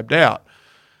had grabbed out.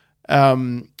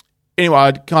 Anyway,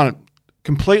 I'd kind of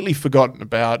completely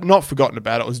not forgotten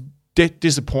about it. It was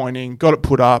disappointing. Got it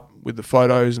put up with the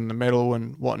photos and the medal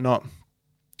and whatnot.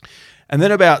 And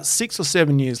then about 6 or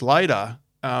 7 years later,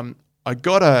 I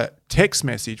got a text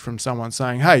message from someone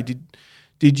saying, "Hey,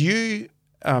 did you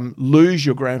lose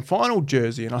your grand final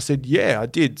jersey?" And I said, "Yeah, I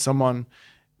did.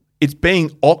 It's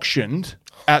being auctioned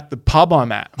at the pub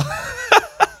I'm at."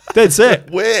 Dead set.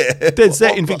 Where? Dead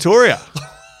set in Victoria.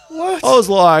 What? I was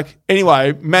like,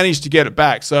 anyway, managed to get it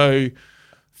back. So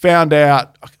found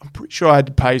out, I'm pretty sure I had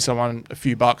to pay someone a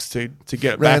few bucks to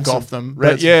get it back off them.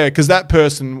 But yeah, because that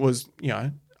person was,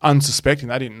 unsuspecting.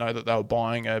 They didn't know that they were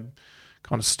buying a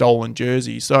kind of stolen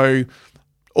jersey. So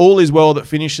all is well that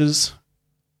finishes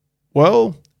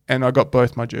well, and I got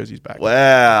both my jerseys back.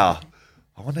 Wow.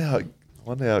 I wonder how it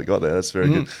got there. That's very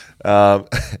good.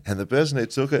 And the person who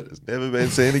took it has never been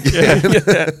seen again.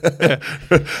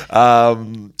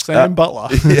 Sam Butler.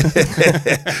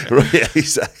 Yeah,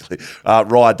 exactly.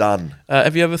 Rye Dunn.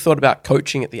 Have you ever thought about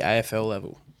coaching at the AFL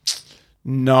level?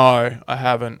 No, I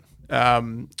haven't.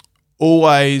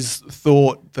 Always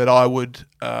thought that I would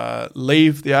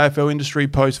leave the AFL industry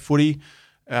post-footy,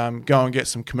 go and get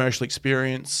some commercial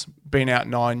experience. Been out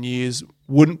 9 years.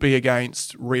 Wouldn't be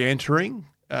against re-entering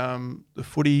the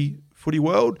footy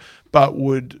world, but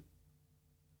would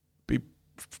be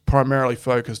primarily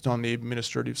focused on the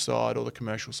administrative side or the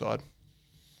commercial side.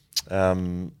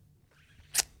 Candace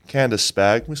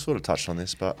Spag, we sort of touched on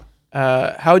this, but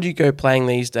how would you go playing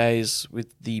these days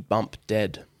with the bump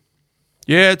dead?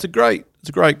 Yeah, it's a great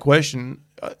question.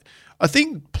 I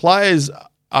think players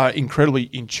are incredibly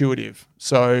intuitive,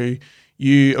 so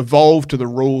you evolve to the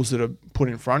rules that are put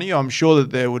in front of you. I'm sure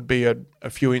that there would be a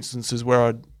few instances where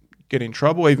I'd get in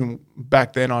trouble. Even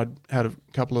back then, I'd had a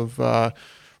couple of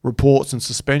reports and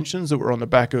suspensions that were on the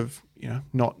back of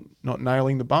not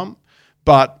nailing the bump.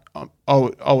 But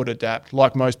I would adapt,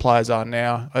 like most players are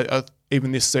now.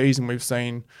 Even this season, we've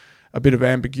seen a bit of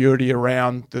ambiguity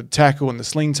around the tackle and the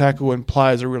sling tackle, and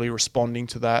players are really responding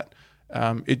to that.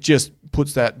 It just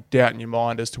puts that doubt in your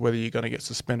mind as to whether you're going to get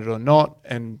suspended or not,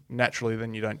 and naturally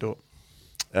then you don't do it.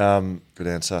 Good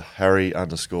answer.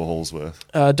 Harry_Hallsworth.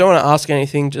 Don't want to ask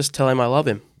anything, just tell him I love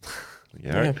him.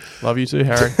 Yeah. Love you too,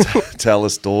 Harry. Tell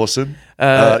us, Dawson.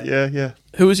 Yeah.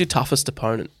 Who was your toughest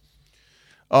opponent?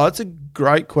 Oh, it's a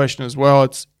great question as well.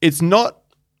 It's not.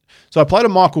 So I played a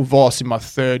Michael Voss in my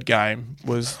third game,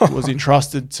 was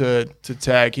entrusted to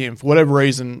tag him. For whatever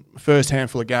reason, first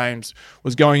handful of games,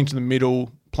 was going into the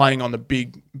middle, playing on the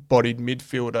big-bodied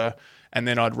midfielder, and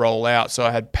then I'd roll out. So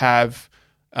I had Pav,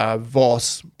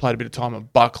 Voss, played a bit of time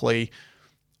at Buckley.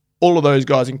 All of those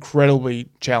guys incredibly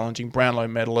challenging, Brownlow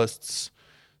medalists,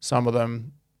 some of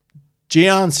them.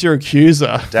 Gian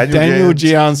Siracusa, Daniel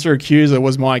Gian Siracusa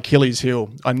was my Achilles heel.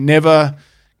 I never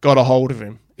got a hold of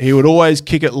him. He would always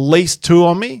kick at least two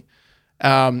on me,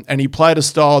 and he played a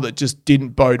style that just didn't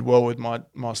bode well with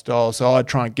my style. So I'd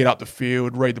try and get up the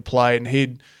field, read the play, and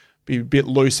he'd be a bit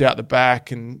loose out the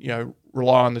back and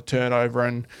rely on the turnover.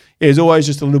 And he was always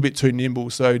just a little bit too nimble.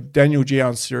 So Daniel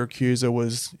Gian Siracusa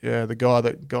was the guy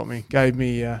that gave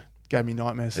me gave me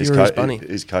nightmares. He's, You're his bunny.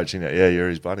 he's coaching it. Yeah, you're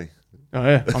his bunny. Oh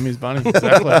yeah, I'm his bunny.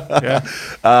 Exactly. Yeah.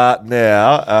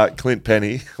 Now, Clint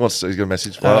Penny, he's got a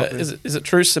message. Is it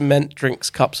true cement drinks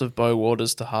cups of Beau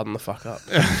Waters to harden the fuck up?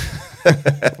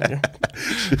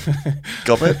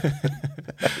 Comment?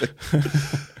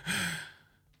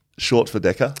 Short for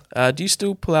Decker. Do you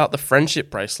still pull out the friendship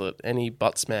bracelet? Any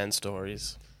Buttsman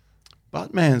stories?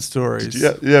 Buttman stories.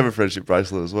 Did you have a friendship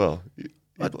bracelet as well?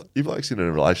 You blokes in a I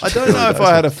relationship. don't know if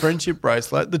I had a friendship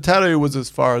bracelet. The tattoo was as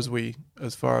far as we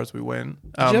went.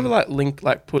 Did you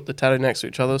ever put the tattoo next to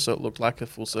each other so it looked like a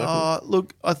full circle?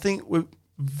 Look, I think we're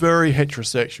very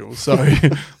heterosexual, so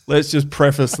let's just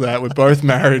preface that we're both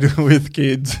married with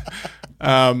kids.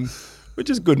 We're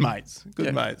just good mates.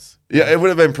 Good mates. Yeah, it would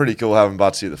have been pretty cool having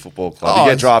Butsy at the football club.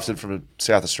 You get drafted from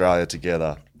South Australia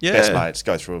together. Yeah. Best mates,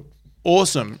 go through.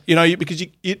 Awesome. Because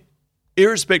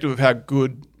irrespective of how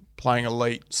good playing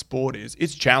elite sport is,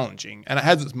 it's challenging and it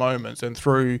has its moments, and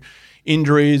through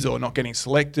injuries or not getting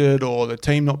selected or the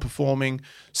team not performing.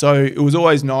 So it was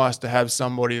always nice to have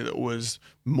somebody that was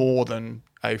more than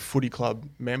a footy club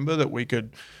member that we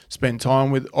could spend time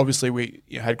with. Obviously, we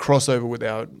had crossover with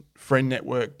our friend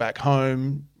network back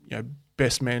home,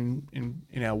 best men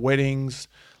in our weddings.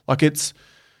 Like it's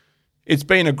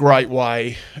been a great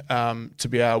way to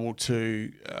be able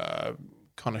to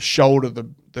kind of shoulder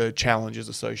the challenges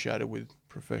associated with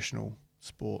professional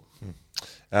sport.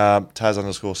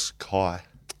 Taz_Sky.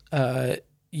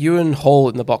 Ewan Hall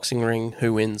in the boxing ring.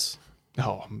 Who wins?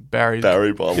 Oh, Barry by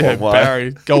a long way.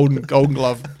 Barry, golden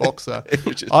glove boxer.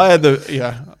 I had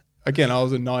again, I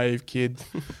was a naive kid.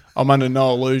 I'm under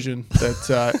no illusion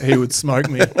that he would smoke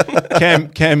me.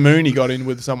 Cam Mooney got in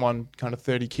with someone kind of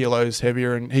 30 kilos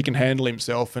heavier, and he can handle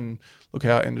himself, and look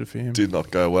how it ended for him. Did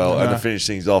not go well. And to finish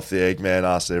things off, the Eggman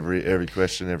asked every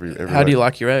question. Every How do you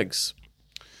like your eggs?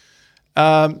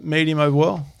 Medium over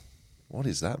well. What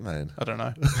is that, man? I don't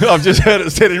know. I've just heard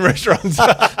it said in restaurants. Is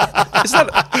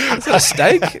that a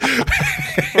steak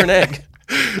or an egg?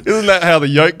 Isn't that how the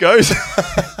yolk goes?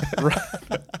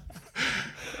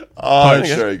 That's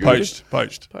very good.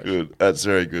 Poached. Good. That's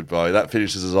very good, Bo. That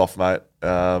finishes us off, mate.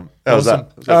 How was Awesome.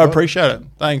 that? I appreciate it.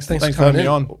 Thanks for having me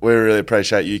on. We really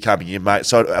appreciate you coming in, mate.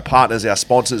 So our partners, our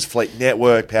sponsors, Fleet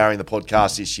Network, powering the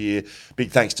podcast this year.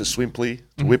 Big thanks to Swimply,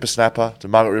 to Whippersnapper, to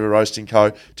Margaret River Roasting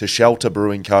Co., to Shelter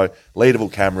Brewing Co.,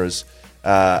 Leadable Cameras.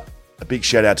 A big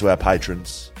shout out to our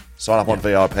patrons. Sign up on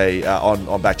VIP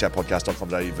on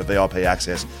backchatpodcast.com.au for VIP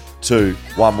access to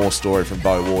one more story from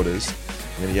Beau Waters.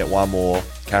 We're going to get one more,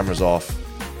 cameras off,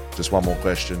 just one more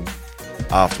question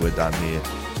after we're done here.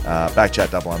 BackChat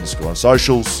 __ on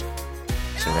socials.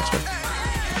 See you next week.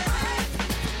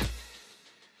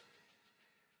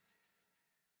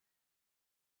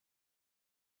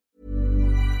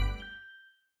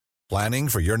 Planning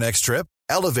for your next trip?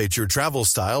 Elevate your travel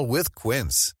style with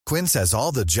Quince. Quince has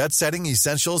all the jet-setting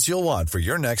essentials you'll want for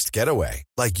your next getaway,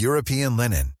 like European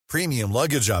linen, premium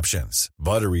luggage options,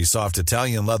 buttery soft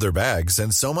Italian leather bags,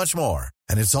 and so much more.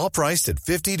 And it's all priced at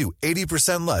 50 to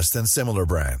 80% less than similar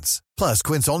brands. Plus,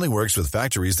 Quince only works with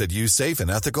factories that use safe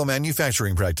and ethical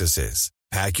manufacturing practices.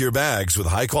 Pack your bags with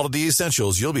high-quality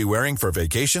essentials you'll be wearing for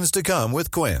vacations to come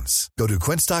with Quince. Go to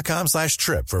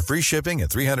quince.com/trip for free shipping and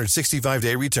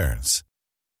 365-day returns.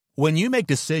 When you make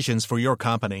decisions for your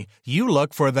company, you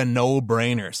look for the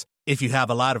no-brainers. If you have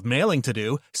a lot of mailing to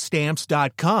do,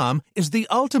 Stamps.com is the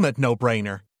ultimate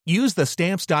no-brainer. Use the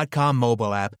Stamps.com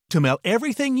mobile app to mail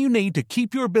everything you need to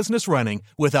keep your business running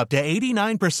with up to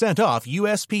 89% off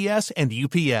USPS and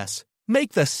UPS.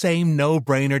 Make the same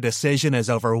no-brainer decision as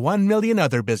over 1 million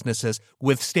other businesses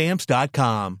with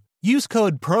Stamps.com. Use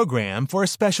code PROGRAM for a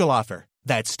special offer.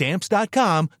 That's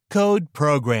Stamps.com, code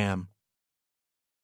PROGRAM.